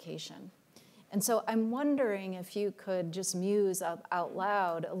liberal education. And so I'm wondering if you could just muse out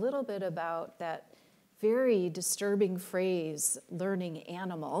loud a little bit about that very disturbing phrase, learning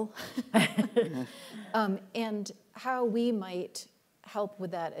animal, and how we might help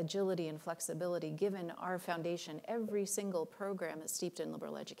with that agility and flexibility, given our foundation. Every single program is steeped in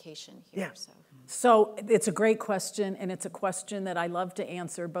liberal education here. Yeah. So it's a great question, and it's a question that I love to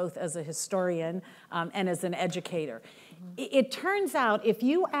answer both as a historian and as an educator. It turns out if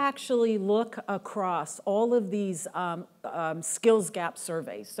you actually look across all of these skills gap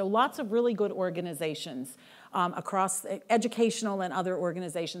surveys, so lots of really good organizations across educational and other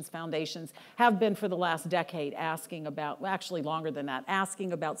organizations, foundations, have been for the last decade asking about, well, actually longer than that,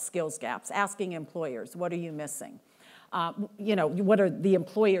 asking about skills gaps, asking employers, what are you missing? What are the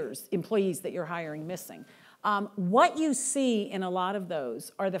employees that you're hiring missing? What you see in a lot of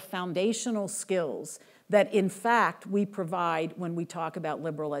those are the foundational skills that, in fact, we provide when we talk about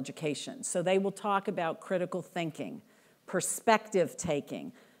liberal education. So they will talk about critical thinking, perspective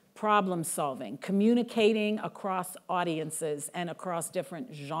taking, problem solving, communicating across audiences and across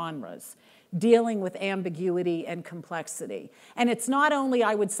different genres, dealing with ambiguity and complexity. And it's not only,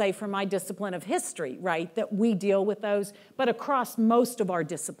 I would say, for my discipline of history, right, that we deal with those, but across most of our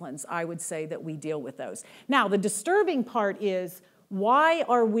disciplines, I would say that we deal with those. Now, the disturbing part is, why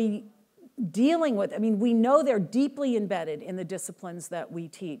are we dealing with, we know they're deeply embedded in the disciplines that we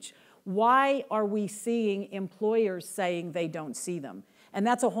teach. Why are we seeing employers saying they don't see them? And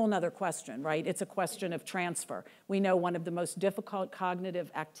that's a whole nother question, right? It's a question of transfer. We know one of the most difficult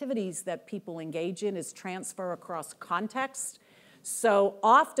cognitive activities that people engage in is transfer across context. So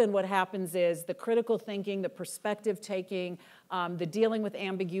often what happens is the critical thinking, the perspective taking, the dealing with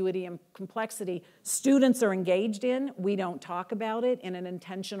ambiguity and complexity, students are engaged in. We don't talk about it in an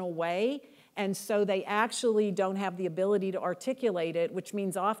intentional way. And so they actually don't have the ability to articulate it, which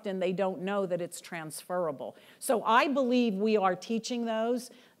means often they don't know that it's transferable. So I believe we are teaching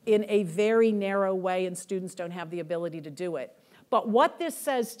those in a very narrow way, and students don't have the ability to do it. But what this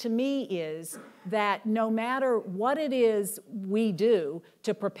says to me is that no matter what it is we do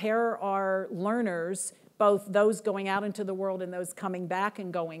to prepare our learners, both those going out into the world and those coming back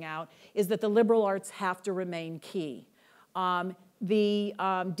and going out, is that the liberal arts have to remain key.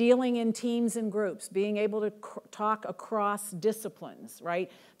 Dealing in teams and groups, being able to talk across disciplines,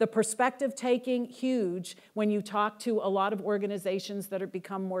 right? The perspective taking, huge when you talk to a lot of organizations that have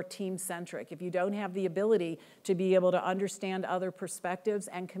become more team-centric. If you don't have the ability to be able to understand other perspectives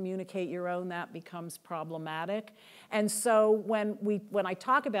and communicate your own, that becomes problematic. And so when I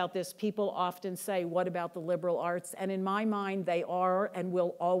talk about this, people often say, what about the liberal arts? And in my mind, they are and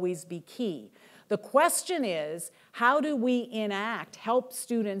will always be key. The question is, how do we help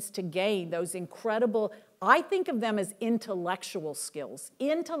students to gain those incredible, I think of them as intellectual skills,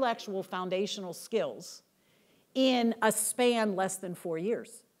 intellectual foundational skills in a span less than 4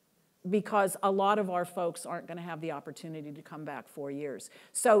 years? Because a lot of our folks aren't going to have the opportunity to come back 4 years.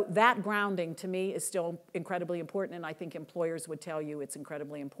 So that grounding to me is still incredibly important, and I think employers would tell you it's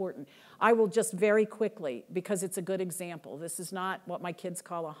incredibly important. I will just very quickly, because it's a good example, this is not what my kids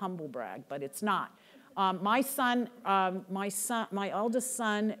call a humble brag, but it's not. My eldest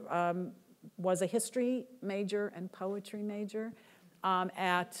son was a history major and poetry major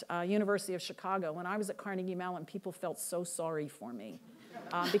at University of Chicago. When I was at Carnegie Mellon, people felt so sorry for me.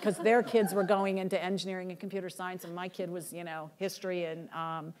 Because their kids were going into engineering and computer science, and my kid was, history and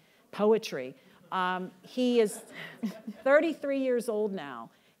poetry. He is 33 years old now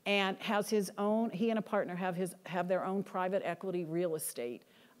and has his own, he and a partner have their own private equity real estate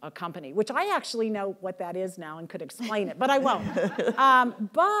company, which I actually know what that is now and could explain it, but I won't.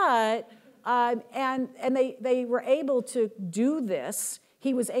 And they were able to do this.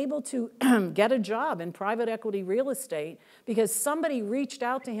 He was able to get a job in private equity real estate because somebody reached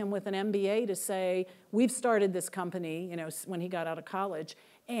out to him with an MBA to say, we've started this company, when he got out of college,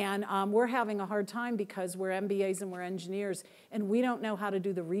 and we're having a hard time because we're MBAs and we're engineers, and we don't know how to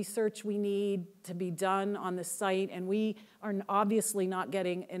do the research we need to be done on the site, and we are obviously not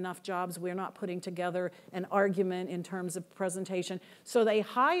getting enough jobs. We're not putting together an argument in terms of presentation. So they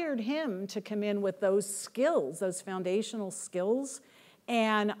hired him to come in with those skills, those foundational skills.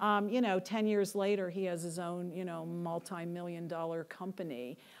 And, 10 years later, he has his own, multi-million-dollar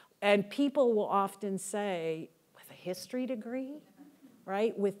company. And people will often say, with a history degree,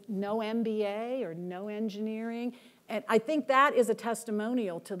 right, with no MBA or no engineering. And I think that is a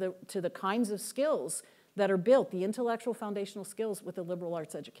testimonial to the kinds of skills that are built, the intellectual foundational skills with a liberal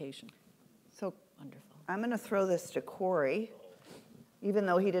arts education. So wonderful. I'm going to throw this to Corey, even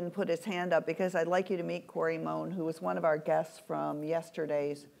though he didn't put his hand up, because I'd like you to meet Corey Moan, who was one of our guests from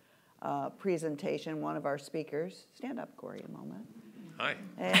yesterday's presentation, one of our speakers. Stand up, Corey, a moment. Hi.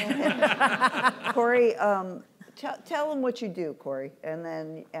 And Corey, tell them what you do, Corey, and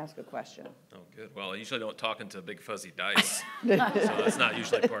then ask a question. Oh, good. Well, I usually don't talk into big fuzzy dice, so that's not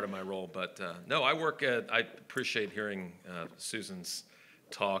usually part of my role. But no, I appreciate hearing Susan's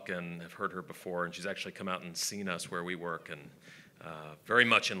talk, and have heard her before, and she's actually come out and seen us where we work, and very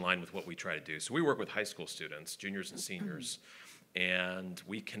much in line with what we try to do. So we work with high school students, juniors and seniors, and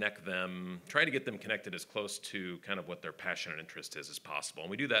we connect them, try to get them connected as close to kind of what their passion and interest is as possible.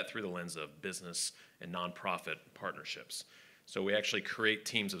 And we do that through the lens of business and nonprofit partnerships. So we actually create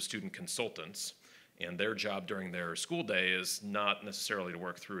teams of student consultants, and their job during their school day is not necessarily to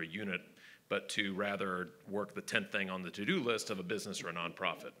work through a unit, but to rather work the 10th thing on the to-do list of a business or a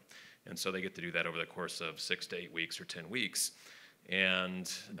nonprofit. And so they get to do that over the course of 6 to 8 weeks or 10 weeks. And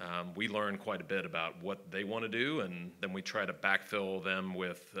we learn quite a bit about what they want to do, and then we try to backfill them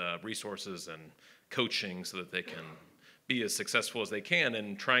with resources and coaching so that they can be as successful as they can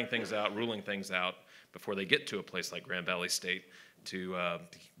in trying things out, ruling things out before they get to a place like Grand Valley State to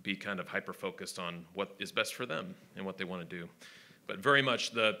be kind of hyper-focused on what is best for them and what they want to do. But very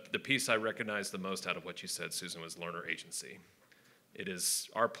much the piece I recognize the most out of what you said, Susan, was learner agency. It is,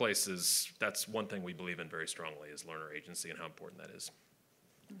 our place is, that's one thing we believe in very strongly, is learner agency and how important that is.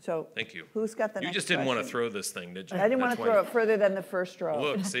 So thank you. Who's got the next You just didn't want to question? throw this thing, did you? I didn't want to throw it further than the first row.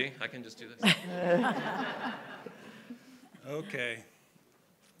 Look, see, I can just do this. Okay.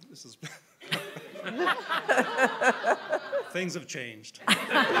 This is things have changed.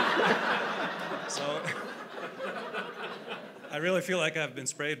 So I really feel like I've been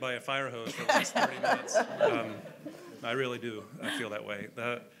sprayed by a fire hose for the last 30 minutes. I really do. I feel that way.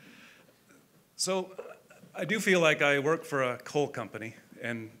 So I do feel like I work for a coal company,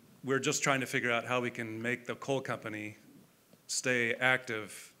 and we're just trying to figure out how we can make the coal company stay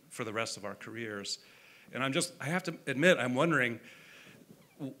active for the rest of our careers. And I have to admit, I'm wondering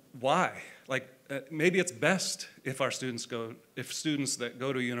why. Like, maybe it's best if students that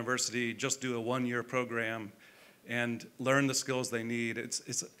go to university just do a one-year program and learn the skills they need.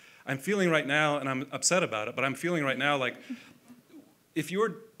 I'm feeling right now, and I'm upset about it, but I'm feeling right now like if you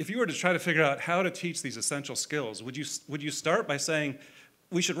were to try to figure out how to teach these essential skills, would you start by saying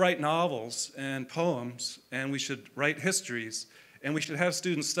we should write novels and poems, and we should write histories, and we should have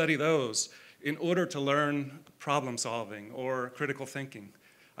students study those in order to learn problem solving or critical thinking?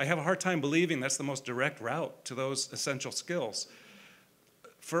 I have a hard time believing that's the most direct route to those essential skills.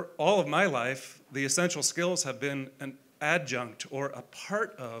 For all of my life, the essential skills have been an adjunct or a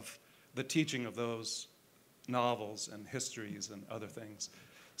part of the teaching of those novels and histories and other things.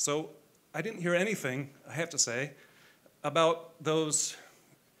 So I didn't hear anything, I have to say, about those.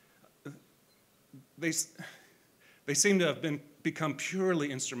 They seem to have become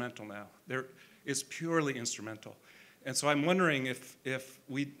purely instrumental now. It's purely instrumental. And so I'm wondering if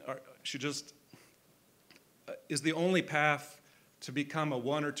we should just, is the only path to become a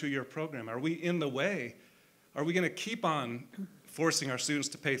 1 or 2 year program? Are we in the way? Are we going to keep on forcing our students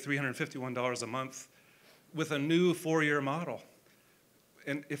to pay $351 a month with a new 4-year model?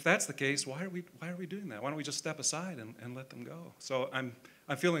 And if that's the case, why are we doing that? Why don't we just step aside and let them go? So I'm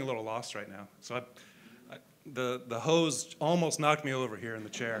feeling a little lost right now. So the hose almost knocked me over here in the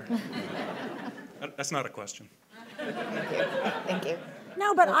chair. That's not a question. Thank you.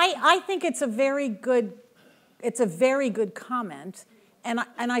 No, but I think it's a very good comment, and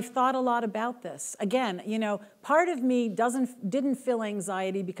I've thought a lot about this. Again, you know, part of me didn't feel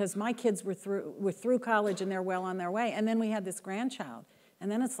anxiety because my kids were through college and they're well on their way, and then we had this grandchild, and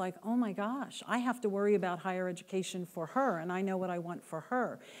then it's like, oh my gosh, I have to worry about higher education for her, and I know what I want for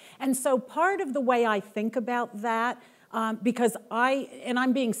her. And so part of the way I think about that, because and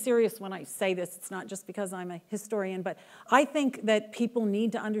I'm being serious when I say this, it's not just because I'm a historian, but I think that people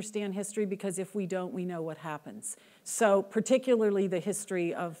need to understand history because if we don't, we know what happens. So particularly the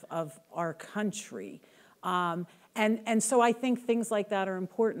history of our country. And so I think things like that are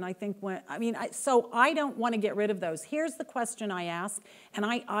important. I think so I don't want to get rid of those. Here's the question I ask, and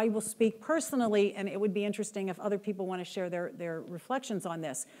I will speak personally, and it would be interesting if other people want to share their reflections on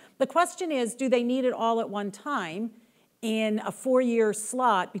this. The question is, do they need it all at one time in a 4-year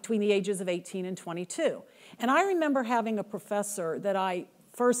slot between the ages of 18 and 22? And I remember having a professor that I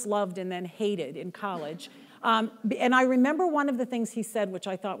first loved and then hated in college. And I remember one of the things he said, which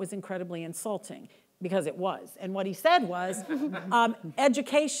I thought was incredibly insulting, because it was. And what he said was, higher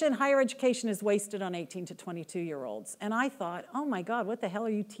education is wasted on 18 to 22-year-olds. And I thought, oh my God, what the hell are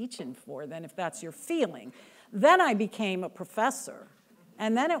you teaching for then if that's your feeling? Then I became a professor.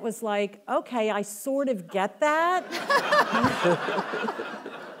 And then it was like, okay, I sort of get that.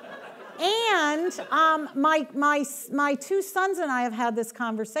 And my 2 sons and I have had this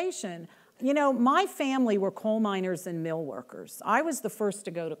conversation. You know, my family were coal miners and mill workers. I was the first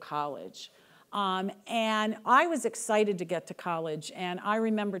to go to college. And I was excited to get to college, and I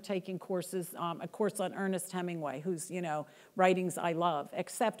remember taking courses, a course on Ernest Hemingway, whose, writings I love,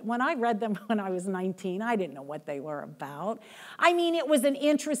 except when I read them when I was 19, I didn't know what they were about. I mean, it was an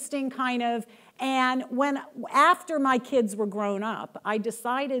interesting kind of, and after my kids were grown up, I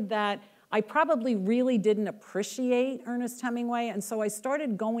decided that I probably really didn't appreciate Ernest Hemingway, and so I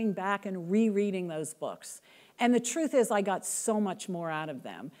started going back and rereading those books. And the truth is I got so much more out of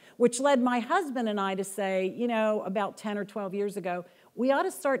them, which led my husband and I to say, about 10 or 12 years ago, we ought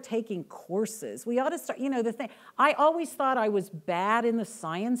to start taking courses. We ought to start, the thing. I always thought I was bad in the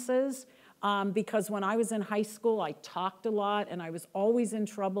sciences because when I was in high school, I talked a lot and I was always in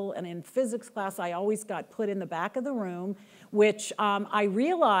trouble. And in physics class, I always got put in the back of the room, which I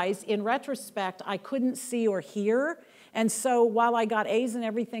realized in retrospect, I couldn't see or hear. And so while I got A's in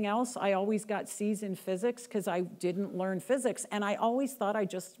everything else, I always got C's in physics because I didn't learn physics. And I always thought I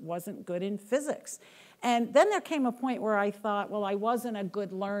just wasn't good in physics. And then there came a point where I thought, well, I wasn't a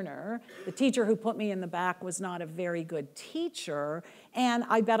good learner. The teacher who put me in the back was not a very good teacher. And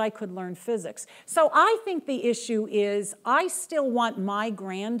I bet I could learn physics. So I think the issue is I still want my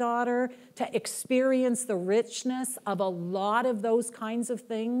granddaughter to experience the richness of a lot of those kinds of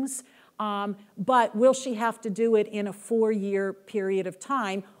things. But will she have to do it in a 4-year period of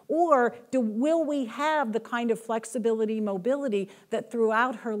time? Or will we have the kind of flexibility, mobility that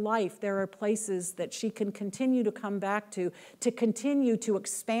throughout her life there are places that she can continue to come back to continue to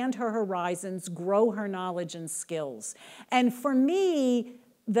expand her horizons, grow her knowledge and skills. And for me,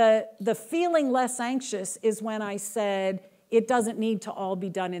 the feeling less anxious is when I said, it doesn't need to all be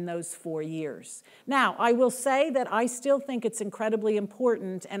done in those 4 years. Now, I will say that I still think it's incredibly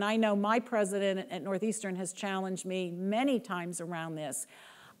important, and I know my president at Northeastern has challenged me many times around this.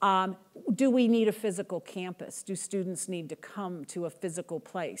 Do we need a physical campus? Do students need to come to a physical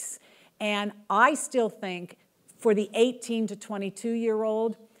place? And I still think for the 18 to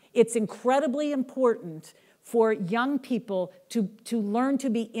 22-year-old, it's incredibly important for young people to learn to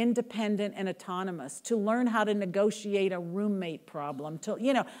be independent and autonomous, to learn how to negotiate a roommate problem.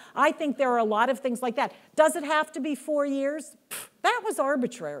 I think there are a lot of things like that. Does it have to be 4 years? That was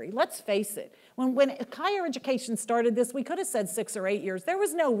arbitrary, let's face it. When higher education started this, we could have said 6 or 8 years. There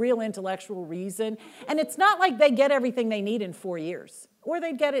was no real intellectual reason. And it's not like they get everything they need in 4 years, or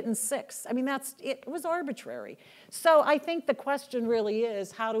they'd get it in 6. I mean, it was arbitrary. So I think the question really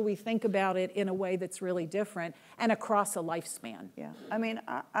is, how do we think about it in a way that's really different and across a lifespan? Yeah, I mean,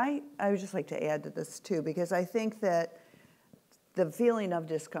 I would just like to add to this too, because I think that the feeling of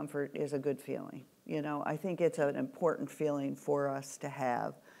discomfort is a good feeling. I think it's an important feeling for us to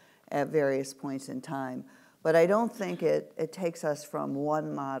have at various points in time. But I don't think it takes us from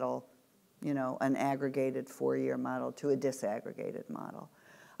one model, an aggregated 4-year model, to a disaggregated model.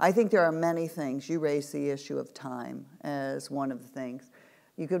 I think there are many things. You raised the issue of time as one of the things.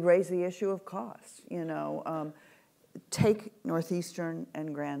 You could raise the issue of cost. Take Northeastern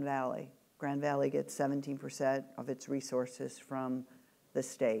and Grand Valley. Grand Valley gets 17% of its resources from the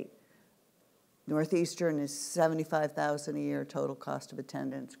state. Northeastern is $75,000 a year total cost of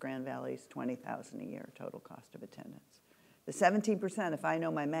attendance. Grand Valley is $20,000 a year total cost of attendance. The 17%, if I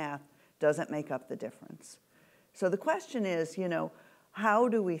know my math, doesn't make up the difference. So the question is, how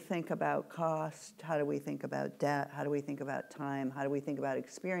do we think about cost? How do we think about debt? How do we think about time? How do we think about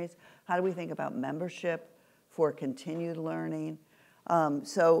experience? How do we think about membership for continued learning? I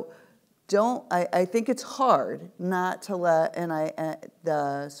think it's hard not to let,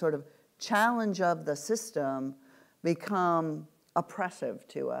 the sort of challenge of the system become oppressive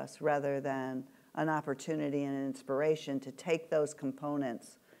to us rather than an opportunity and an inspiration to take those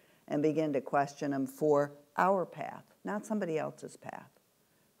components and begin to question them for our path, not somebody else's path,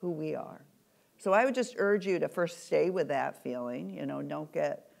 who we are. So I would just urge you to first stay with that feeling, don't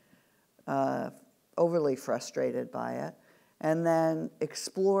get overly frustrated by it, and then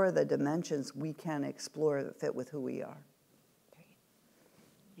explore the dimensions we can explore that fit with who we are.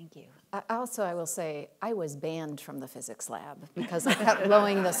 Thank you. I will say, I was banned from the physics lab because I kept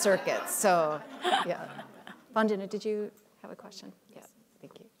blowing the circuits. So, yeah. Vandana, did you have a question? Yeah,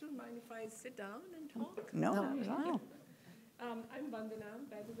 thank you. Don't mind if I sit down and talk? No. I'm Vandana,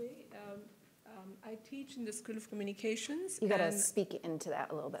 by the way. I teach in the School of Communications. You got to speak into that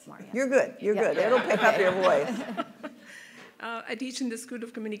a little bit more. Yeah. You're good. You're good. It'll pick up your voice. I teach in the School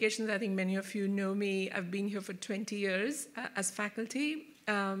of Communications. I think many of you know me. I've been here for 20 years as faculty.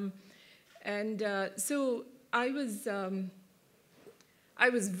 So I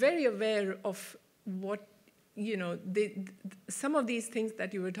was very aware of what, some of these things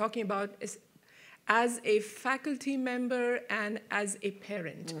that you were talking about is as a faculty member and as a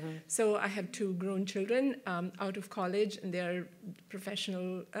parent. Mm-hmm. So I have 2 grown children out of college, and they're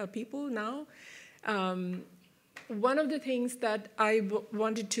professional people now. One of the things that I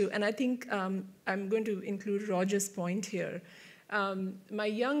wanted to, and I think I'm going to include Roger's point here. My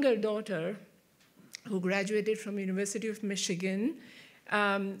younger daughter, who graduated from University of Michigan,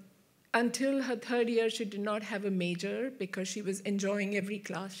 until her 3rd year, she did not have a major because she was enjoying every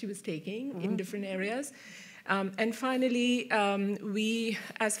class she was taking in different areas. And finally, we,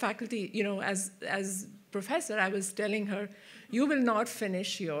 as faculty, as professor, I was telling her, you will not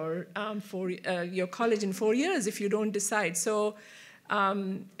finish your college in 4 years if you don't decide. So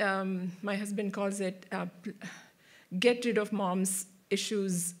my husband calls it get rid of mom's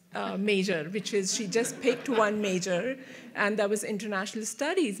issues major, which is she just picked one major, and that was international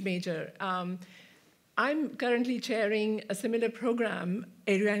studies major. I'm currently chairing a similar program,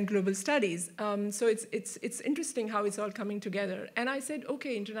 Area and Global Studies. So it's interesting how it's all coming together. And I said,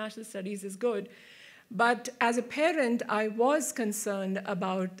 okay, international studies is good. But as a parent, I was concerned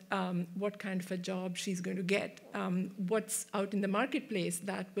about what kind of a job she's going to get, what's out in the marketplace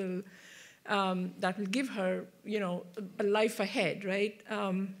that will give her, a life ahead, right?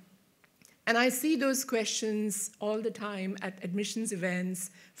 And I see those questions all the time at admissions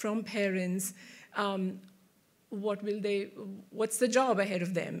events from parents. what's the job ahead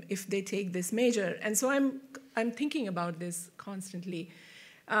of them if they take this major? And so I'm thinking about this constantly.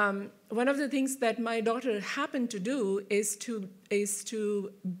 One of the things that my daughter happened to do is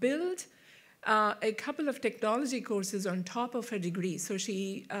to build a couple of technology courses on top of her degree. So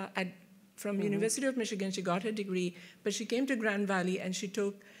she, from University of Michigan, she got her degree, but she came to Grand Valley and she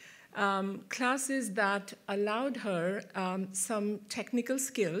took classes that allowed her some technical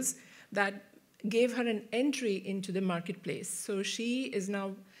skills that gave her an entry into the marketplace. So she is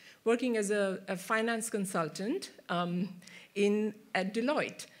now working as a finance consultant at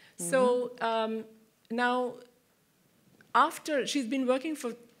Deloitte. So now, after she's been working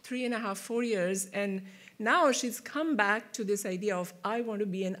for 3.5, 4 years, and now she's come back to this idea of, I want to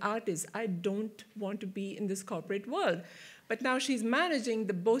be an artist. I don't want to be in this corporate world. But now she's managing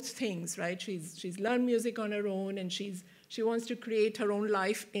both things, right? She's learned music on her own, and she wants to create her own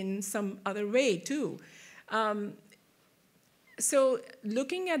life in some other way too. So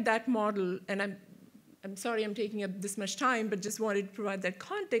looking at that model, and I'm sorry I'm taking up this much time, but just wanted to provide that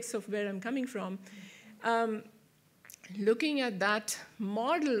context of where I'm coming from. Looking at that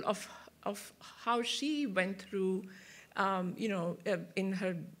model of how she went through, in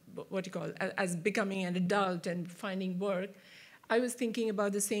her, as becoming an adult and finding work, I was thinking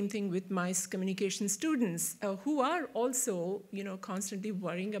about the same thing with mass communication students who are also, constantly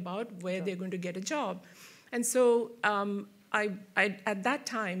worrying about where they're going to get a job. And so I at that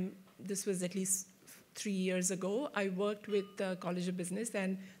time, this was at least 3 years ago, I worked with the College of Business,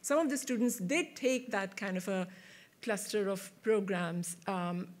 and some of the students did take that kind of a cluster of programs,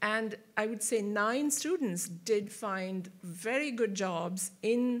 and I would say 9 students did find very good jobs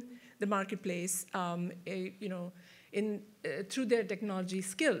in the marketplace, through their technology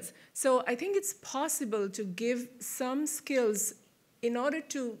skills. So I think it's possible to give some skills in order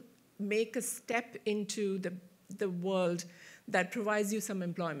to make a step into the world that provides you some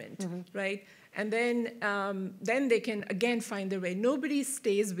employment, right? And then they can, again, find their way. Nobody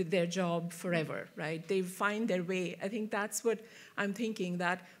stays with their job forever, right? They find their way. I think that's what I'm thinking,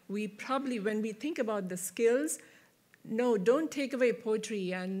 that we probably, when we think about the skills, no, don't take away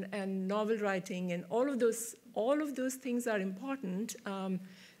poetry and novel writing, and all of those things are important.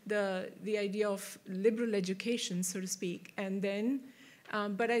 The idea of liberal education, so to speak. And then,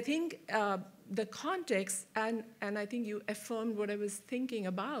 but I think the context, and I think you affirmed what I was thinking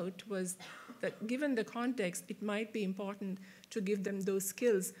about, was that given the context, it might be important to give them those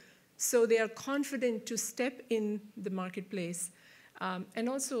skills so they are confident to step in the marketplace. And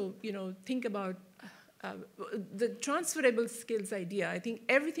also, think about the transferable skills idea. I think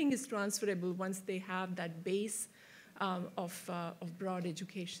everything is transferable once they have that base of broad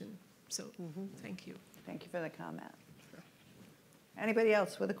education. So thank you. Thank you for the comment. Anybody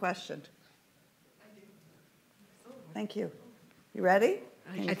else with a question? Thank you. You ready?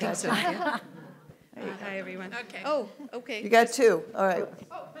 I think so. Hi, everyone. Okay. Oh, okay. You got 2. All right.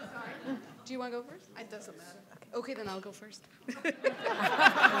 Oh, sorry. Do you want to go first? It doesn't matter. Okay, then I'll go first.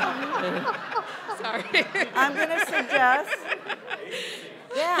 Sorry. I'm going to suggest.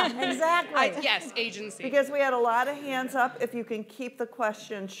 Yeah, exactly. Yes, agency. Because we had a lot of hands up. If you can keep the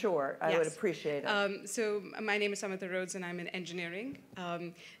question short, I would Yes. appreciate it. So my name is Samantha Rhodes, and I'm in engineering.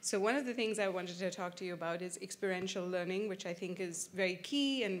 So one of the things I wanted to talk to you about is experiential learning, which I think is very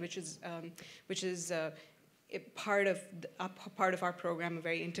key, and which is part of our program, a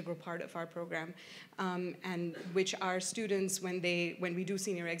very integral part of our program, and which our students, when we do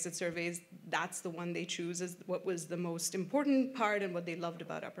senior exit surveys, that's the one they choose as what was the most important part and what they loved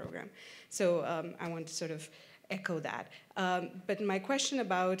about our program. So I want to sort of echo that. But my question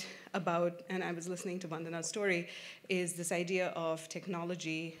about, and I was listening to Vandana's story, is this idea of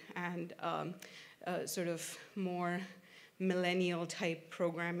technology and sort of more millennial type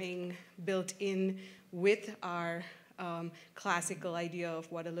programming built in with our classical idea of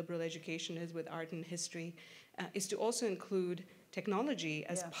what a liberal education is with art and history, is to also include technology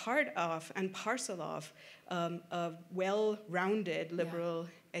as part of and parcel of a well-rounded liberal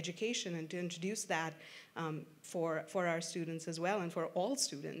education, and to introduce that for our students as well, and for all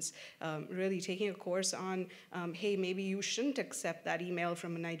students, really taking a course on, hey, maybe you shouldn't accept that email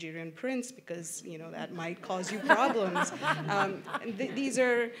from a Nigerian prince because that might cause you problems. These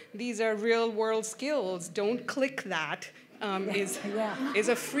are real-world skills. Don't click that. Is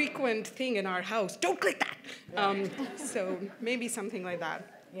a frequent thing in our house. Don't click that. So maybe something like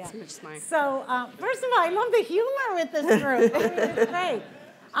that. Yeah. It's my... So first of all, I love the humor with this group. I mean, it's great.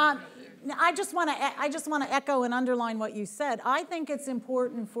 I just want to echo and underline what you said. I think it's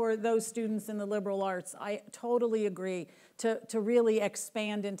important for those students in the liberal arts, I totally agree, to really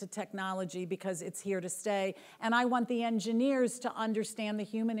expand into technology because it's here to stay. And I want the engineers to understand the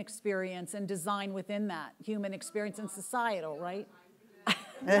human experience and design within that human experience and societal, right?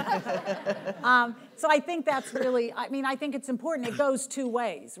 So I think that's really, I think it's important. It goes two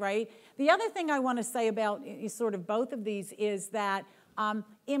ways, right? The other thing I want to say about sort of both of these is that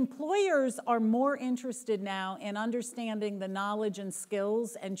employers are more interested now in understanding the knowledge and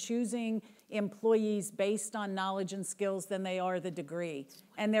skills and choosing employees based on knowledge and skills than they are the degree.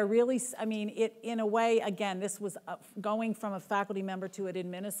 And they're really, in a way, again, this was going from a faculty member to an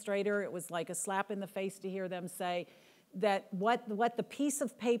administrator. It was like a slap in the face to hear them say that what the piece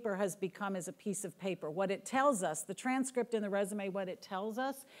of paper has become is a piece of paper. What it tells us, the transcript and the resume, what it tells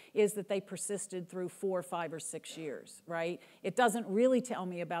us is that they persisted through 4, 5, or 6 years, right? It doesn't really tell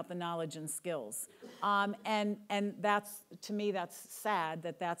me about the knowledge and skills. And that's, to me, that's sad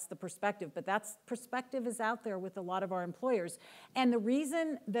that that's the perspective, but that perspective is out there with a lot of our employers. And the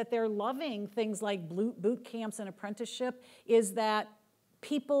reason that they're loving things like boot camps and apprenticeship is that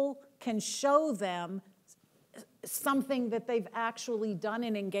people can show them something that they've actually done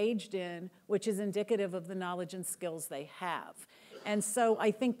and engaged in, which is indicative of the knowledge and skills they have. And so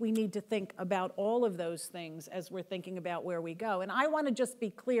I think we need to think about all of those things as we're thinking about where we go. And I want to just be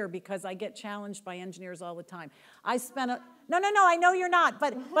clear because I get challenged by engineers all the time. No, I know you're not,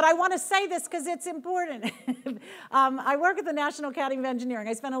 but I want to say this because it's important. I work at the National Academy of Engineering.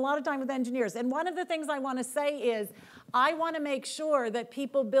 I spend a lot of time with engineers. And one of the things I want to say is I want to make sure that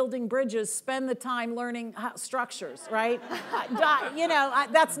people building bridges spend the time learning structures, right?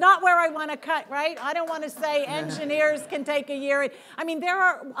 That's not where I want to cut, right? I don't want to say engineers can take a year. There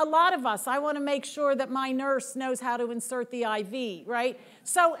are a lot of us. I want to make sure that my nurse knows how to insert the IV, right?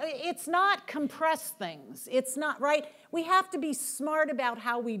 So it's not compress things. It's not, right? We have to be smart about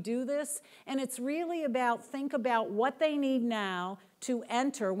how we do this, and it's really about think about what they need now to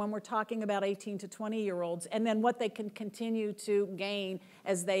enter when we're talking about 18 to 20-year-olds, and then what they can continue to gain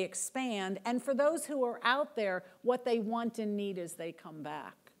as they expand, and for those who are out there, what they want and need as they come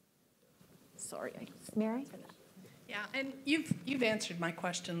back. Sorry. Mary? Yeah, and you've answered my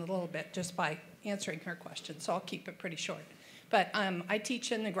question a little bit just by answering her question, so I'll keep it pretty short. But I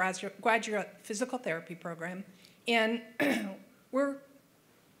teach in the graduate physical therapy program, and we're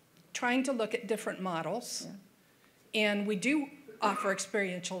trying to look at different models, and we do offer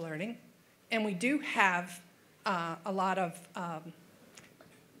experiential learning, and we do have a lot of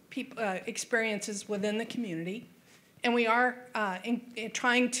experiences within the community, and we are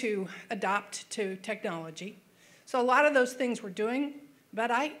trying to adopt to technology. So a lot of those things we're doing,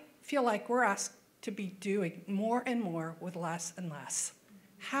 but I feel like we're asked to be doing more and more with less and less.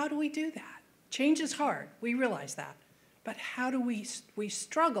 How do we do that? Change is hard, we realize that. But how do we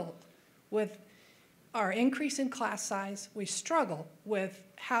struggle with our increase in class size, we struggle with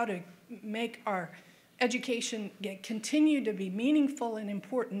how to make our education continue to be meaningful and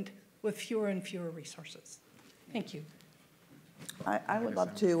important with fewer and fewer resources. Thank you. I would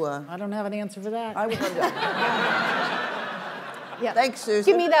love to. I don't have an answer for that. I would love to. Yeah. Thanks,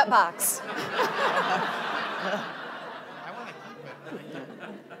 Susan. Give me that box.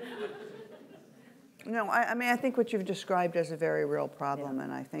 No, I think what you've described is a very real problem,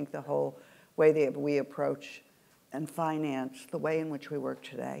 and I think the whole way that we approach and finance the way in which we work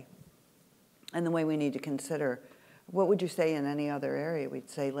today and the way we need to consider, what would you say in any other area? We'd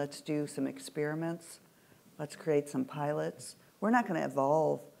say, let's do some experiments, let's create some pilots. We're not going to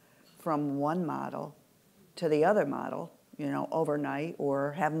evolve from one model to the other model, overnight,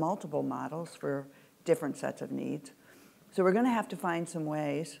 or have multiple models for different sets of needs. So we're going to have to find some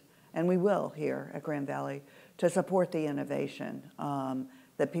ways, and we will here at Grand Valley, to support the innovation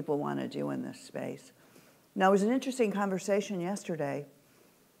that people want to do in this space. Now, it was an interesting conversation yesterday.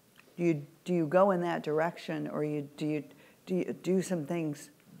 Do you go in that direction, or do you do some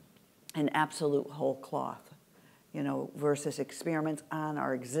things in absolute whole cloth, versus experiments on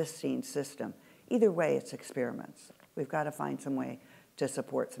our existing system? Either way, it's experiments. We've got to find some way to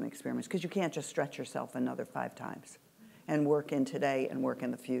support some experiments, because you can't just stretch yourself another 5 times and work in today and work in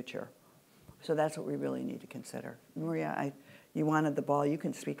the future. So that's what we really need to consider. Maria, you wanted the ball. You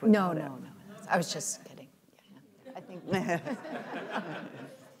can speak without it. No. I was just kidding. Yeah. I think.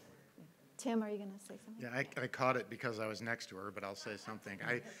 Tim, are you going to say something? Yeah, I caught it because I was next to her, but I'll say something.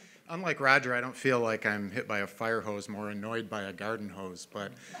 Unlike Roger, I don't feel like I'm hit by a fire hose, more annoyed by a garden hose.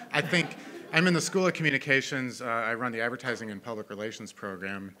 But I think I'm in the School of Communications. I run the Advertising and Public Relations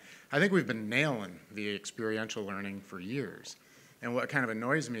program. I think we've been nailing the experiential learning for years. And what kind of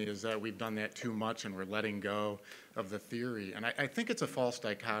annoys me is that we've done that too much and we're letting go of the theory. And I think it's a false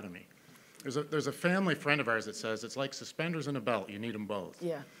dichotomy. There's a family friend of ours that says it's like suspenders and a belt. You need them both.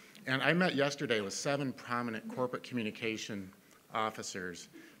 Yeah. And I met yesterday with 7 prominent corporate communication officers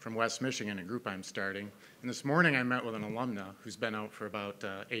from West Michigan, a group I'm starting. And this morning I met with an alumna who's been out for about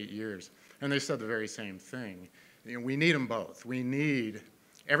 8 years. And they said the very same thing. You know, we need them both. We need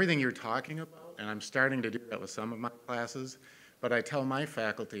everything you're talking about, and I'm starting to do that with some of my classes. But I tell my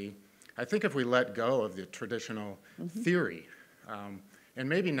faculty, I think if we let go of the traditional theory, and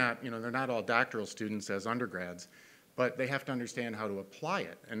maybe not, you know, they're not all doctoral students as undergrads, but they have to understand how to apply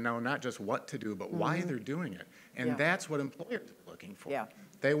it and know not just what to do, but why they're doing it. And that's what employers are looking for. Yeah.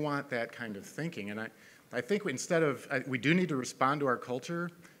 They want that kind of thinking. And I think instead of, we do need to respond to our culture,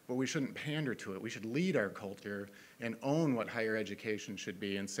 but we shouldn't pander to it. We should lead our culture and own what higher education should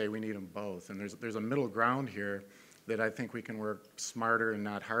be and say we need them both. And there's a middle ground here that I think we can work smarter and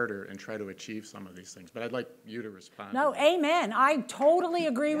not harder and try to achieve some of these things. But I'd like you to respond. No, amen. I totally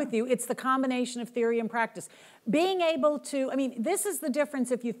agree with you. It's the combination of theory and practice. Being able to, I mean, this is the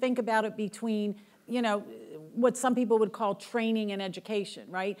difference if you think about it between, you know, what some people would call training and education,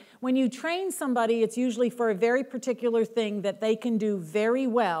 right? When you train somebody, it's usually for a very particular thing that they can do very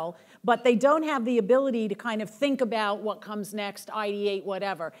well, but they don't have the ability to kind of think about what comes next, ideate,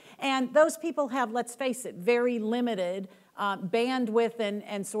 whatever. And those people have, let's face it, very limited bandwidth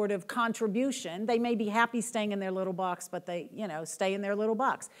and sort of contribution. They may be happy staying in their little box, but they, you know, stay in their little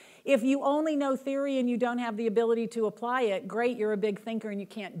box. If you only know theory and you don't have the ability to apply it, great, you're a big thinker and you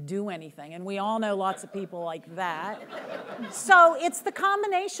can't do anything. And we all know lots of people like that. So it's the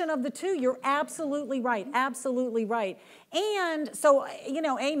combination of the two. You're absolutely right, absolutely right. And so, you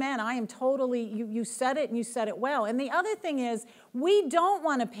know, amen, I am totally, you said it and you said it well. And the other thing is, we don't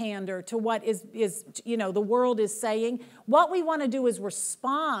want to pander to what is, you know, the world is saying. What we want to do is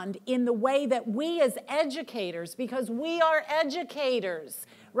respond in the way that we as educators, because we are educators,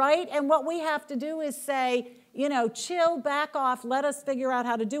 right? And what we have to do is say, you know, chill, back off, let us figure out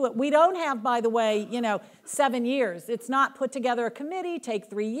how to do it. We don't have, by the way, you know, 7 years. It's not put together a committee, take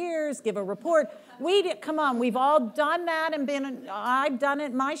 3 years, give a report. Come on, we've all done that and I've done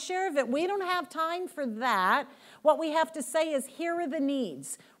it, my share of it. We don't have time for that. What we have to say is, here are the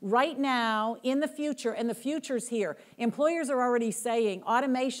needs right now, in the future, and the future's here. Employers are already saying,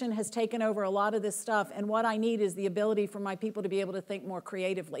 automation has taken over a lot of this stuff, and what I need is the ability for my people to be able to think more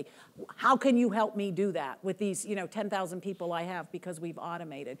creatively. How can you help me do that with these, you know, 10,000 people I have because we've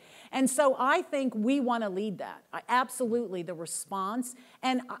automated? And so I think we want to lead that. Absolutely, the response.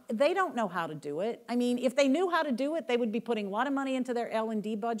 And they don't know how to do it. I mean, if they knew how to do it, they would be putting a lot of money into their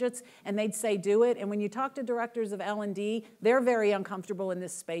L&D budgets, and they'd say, do it. And when you talk to directors of L&D, they're very uncomfortable in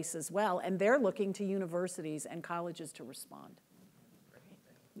this space as well, and they're looking to universities and colleges to respond.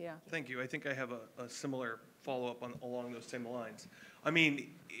 Yeah. Thank you. I think I have a similar follow-up along those same lines. I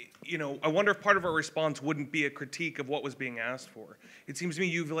mean, you know, I wonder if part of our response wouldn't be a critique of what was being asked for. It seems to me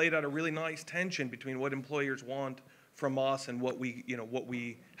you've laid out a really nice tension between what employers want from us and what we, you know, what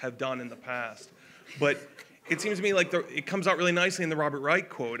we have done in the past. But it seems to me like it comes out really nicely in the Robert Reich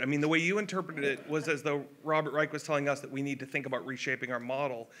quote. I mean, the way you interpreted it was as though Robert Reich was telling us that we need to think about reshaping our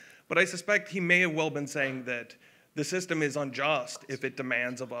model. But I suspect he may have well been saying that the system is unjust if it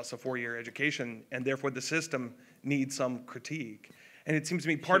demands of us a 4-year education, and therefore the system needs some critique. And it seems to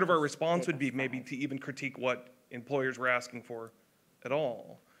me part of our response would be maybe to even critique what employers were asking for at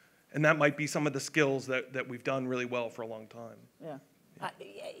all. And that might be some of the skills that we've done really well for a long time.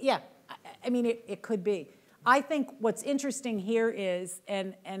 Yeah. I mean, it could be. I think what's interesting here is,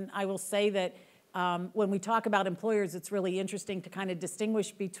 and I will say that when we talk about employers, it's really interesting to kind of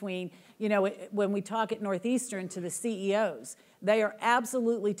distinguish between, you know, when we talk at Northeastern to the CEOs, they are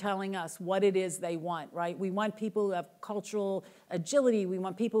absolutely telling us what it is they want, right? We want people who have cultural agility. We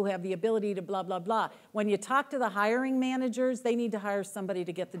want people who have the ability to blah, blah, blah. When you talk to the hiring managers, they need to hire somebody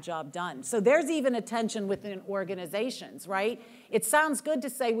to get the job done. So there's even a tension within organizations, right? It sounds good to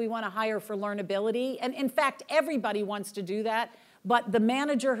say we want to hire for learnability. And in fact, everybody wants to do that. But the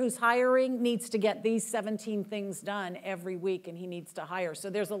manager who's hiring needs to get these 17 things done every week, and he needs to hire. So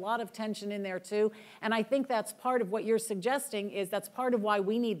there's a lot of tension in there, too. And I think that's part of what you're suggesting is that's part of why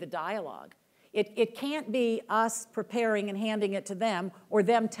we need the dialogue. It can't be us preparing and handing it to them or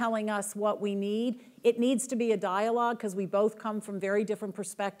them telling us what we need. It needs to be a dialogue because we both come from very different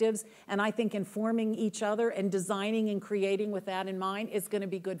perspectives. And I think informing each other and designing and creating with that in mind is going to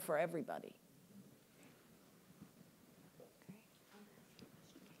be good for everybody.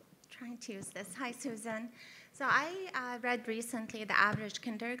 trying to use this. Hi, Susan. So I read recently the average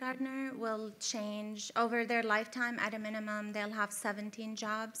kindergartner will change over their lifetime. At a minimum, they'll have 17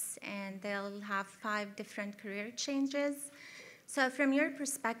 jobs and they'll have 5 different career changes. So from your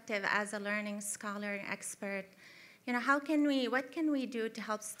perspective as a learning scholar and expert, what can we do to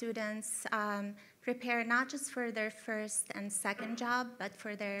help students prepare not just for their first and second job, but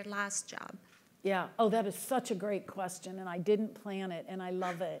for their last job? Yeah. Oh, that is such a great question, and I didn't plan it, and I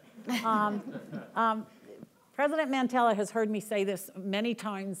love it. President Mantella has heard me say this many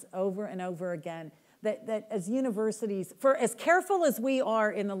times over and over again, that as universities, for as careful as we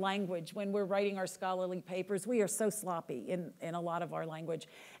are in the language when we're writing our scholarly papers, we are so sloppy in a lot of our language.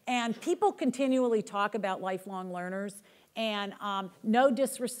 And people continually talk about lifelong learners, and no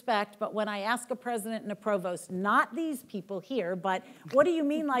disrespect, but when I ask a president and a provost, not these people here, but what do you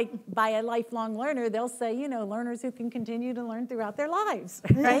mean by a lifelong learner? They'll say, learners who can continue to learn throughout their lives,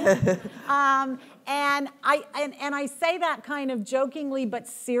 right? And I say that kind of jokingly but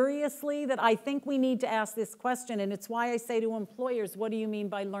seriously, that I think we need to ask this question, and it's why I say to employers, what do you mean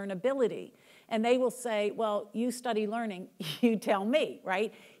by learnability? And they will say, well, you study learning, you tell me,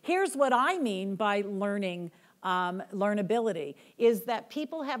 right? Here's what I mean by learnability, is that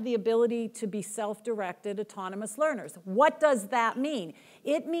people have the ability to be self-directed, autonomous learners. What does that mean?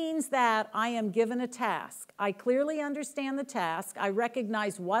 It means that I am given a task. I clearly understand the task. I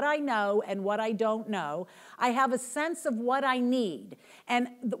recognize what I know and what I don't know. I have a sense of what I need. And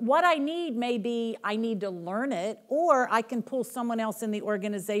what I need may be I need to learn it, or I can pull someone else in the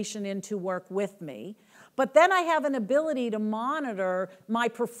organization in to work with me. But then I have an ability to monitor my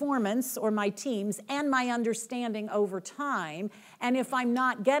performance or my team's and my understanding over time. And if I'm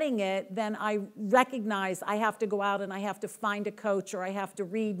not getting it, then I recognize I have to go out and I have to find a coach, or I have to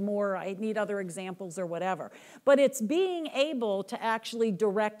read more, I need other examples or whatever. But it's being able to actually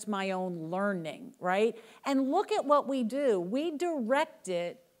direct my own learning, right? And look at what we do. We direct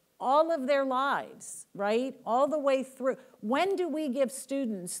it all of their lives, right? All the way through. When do we give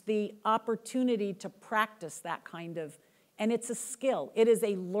students the opportunity to practice that kind of, and it's a skill. It is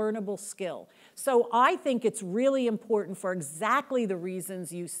a learnable skill. So I think it's really important for exactly the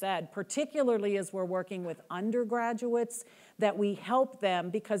reasons you said, particularly as we're working with undergraduates, that we help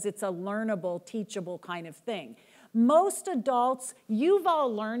them because it's a learnable, teachable kind of thing. Most adults, you've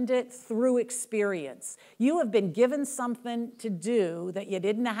all learned it through experience. You have been given something to do that you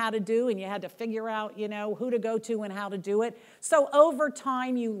didn't know how to do, and you had to figure out, who to go to and how to do it. So over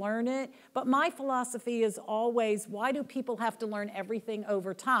time, you learn it. But my philosophy is always, why do people have to learn everything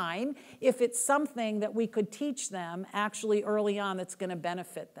over time if it's something that we could teach them actually early on that's going to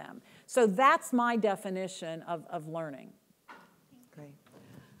benefit them? So that's my definition of learning. Great.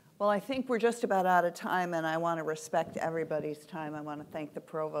 Well, I think we're just about out of time, and I want to respect everybody's time. I want to thank the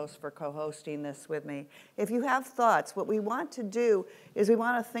provost for co-hosting this with me. If you have thoughts, what we want to do is we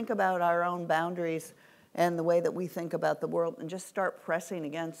want to think about our own boundaries and the way that we think about the world, and just start pressing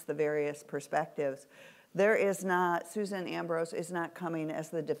against the various perspectives. There is not, Susan Ambrose is not coming as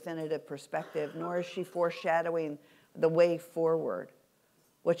the definitive perspective, nor is she foreshadowing the way forward.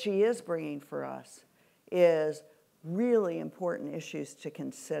 What she is bringing for us is really important issues to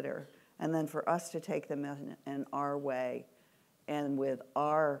consider, and then for us to take them in our way and with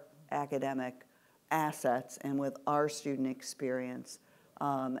our academic assets and with our student experience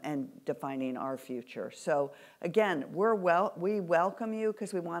and defining our future. So again, we welcome you,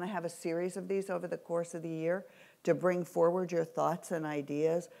 because we want to have a series of these over the course of the year to bring forward your thoughts and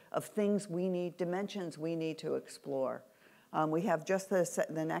ideas of things we need, dimensions we need to explore. We have just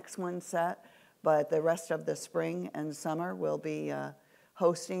the next one set, but the rest of the spring and summer we'll be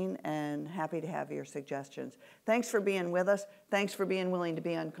hosting, and happy to have your suggestions. Thanks for being with us. Thanks for being willing to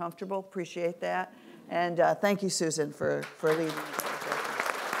be uncomfortable. Appreciate that. And thank you, Susan, for leading.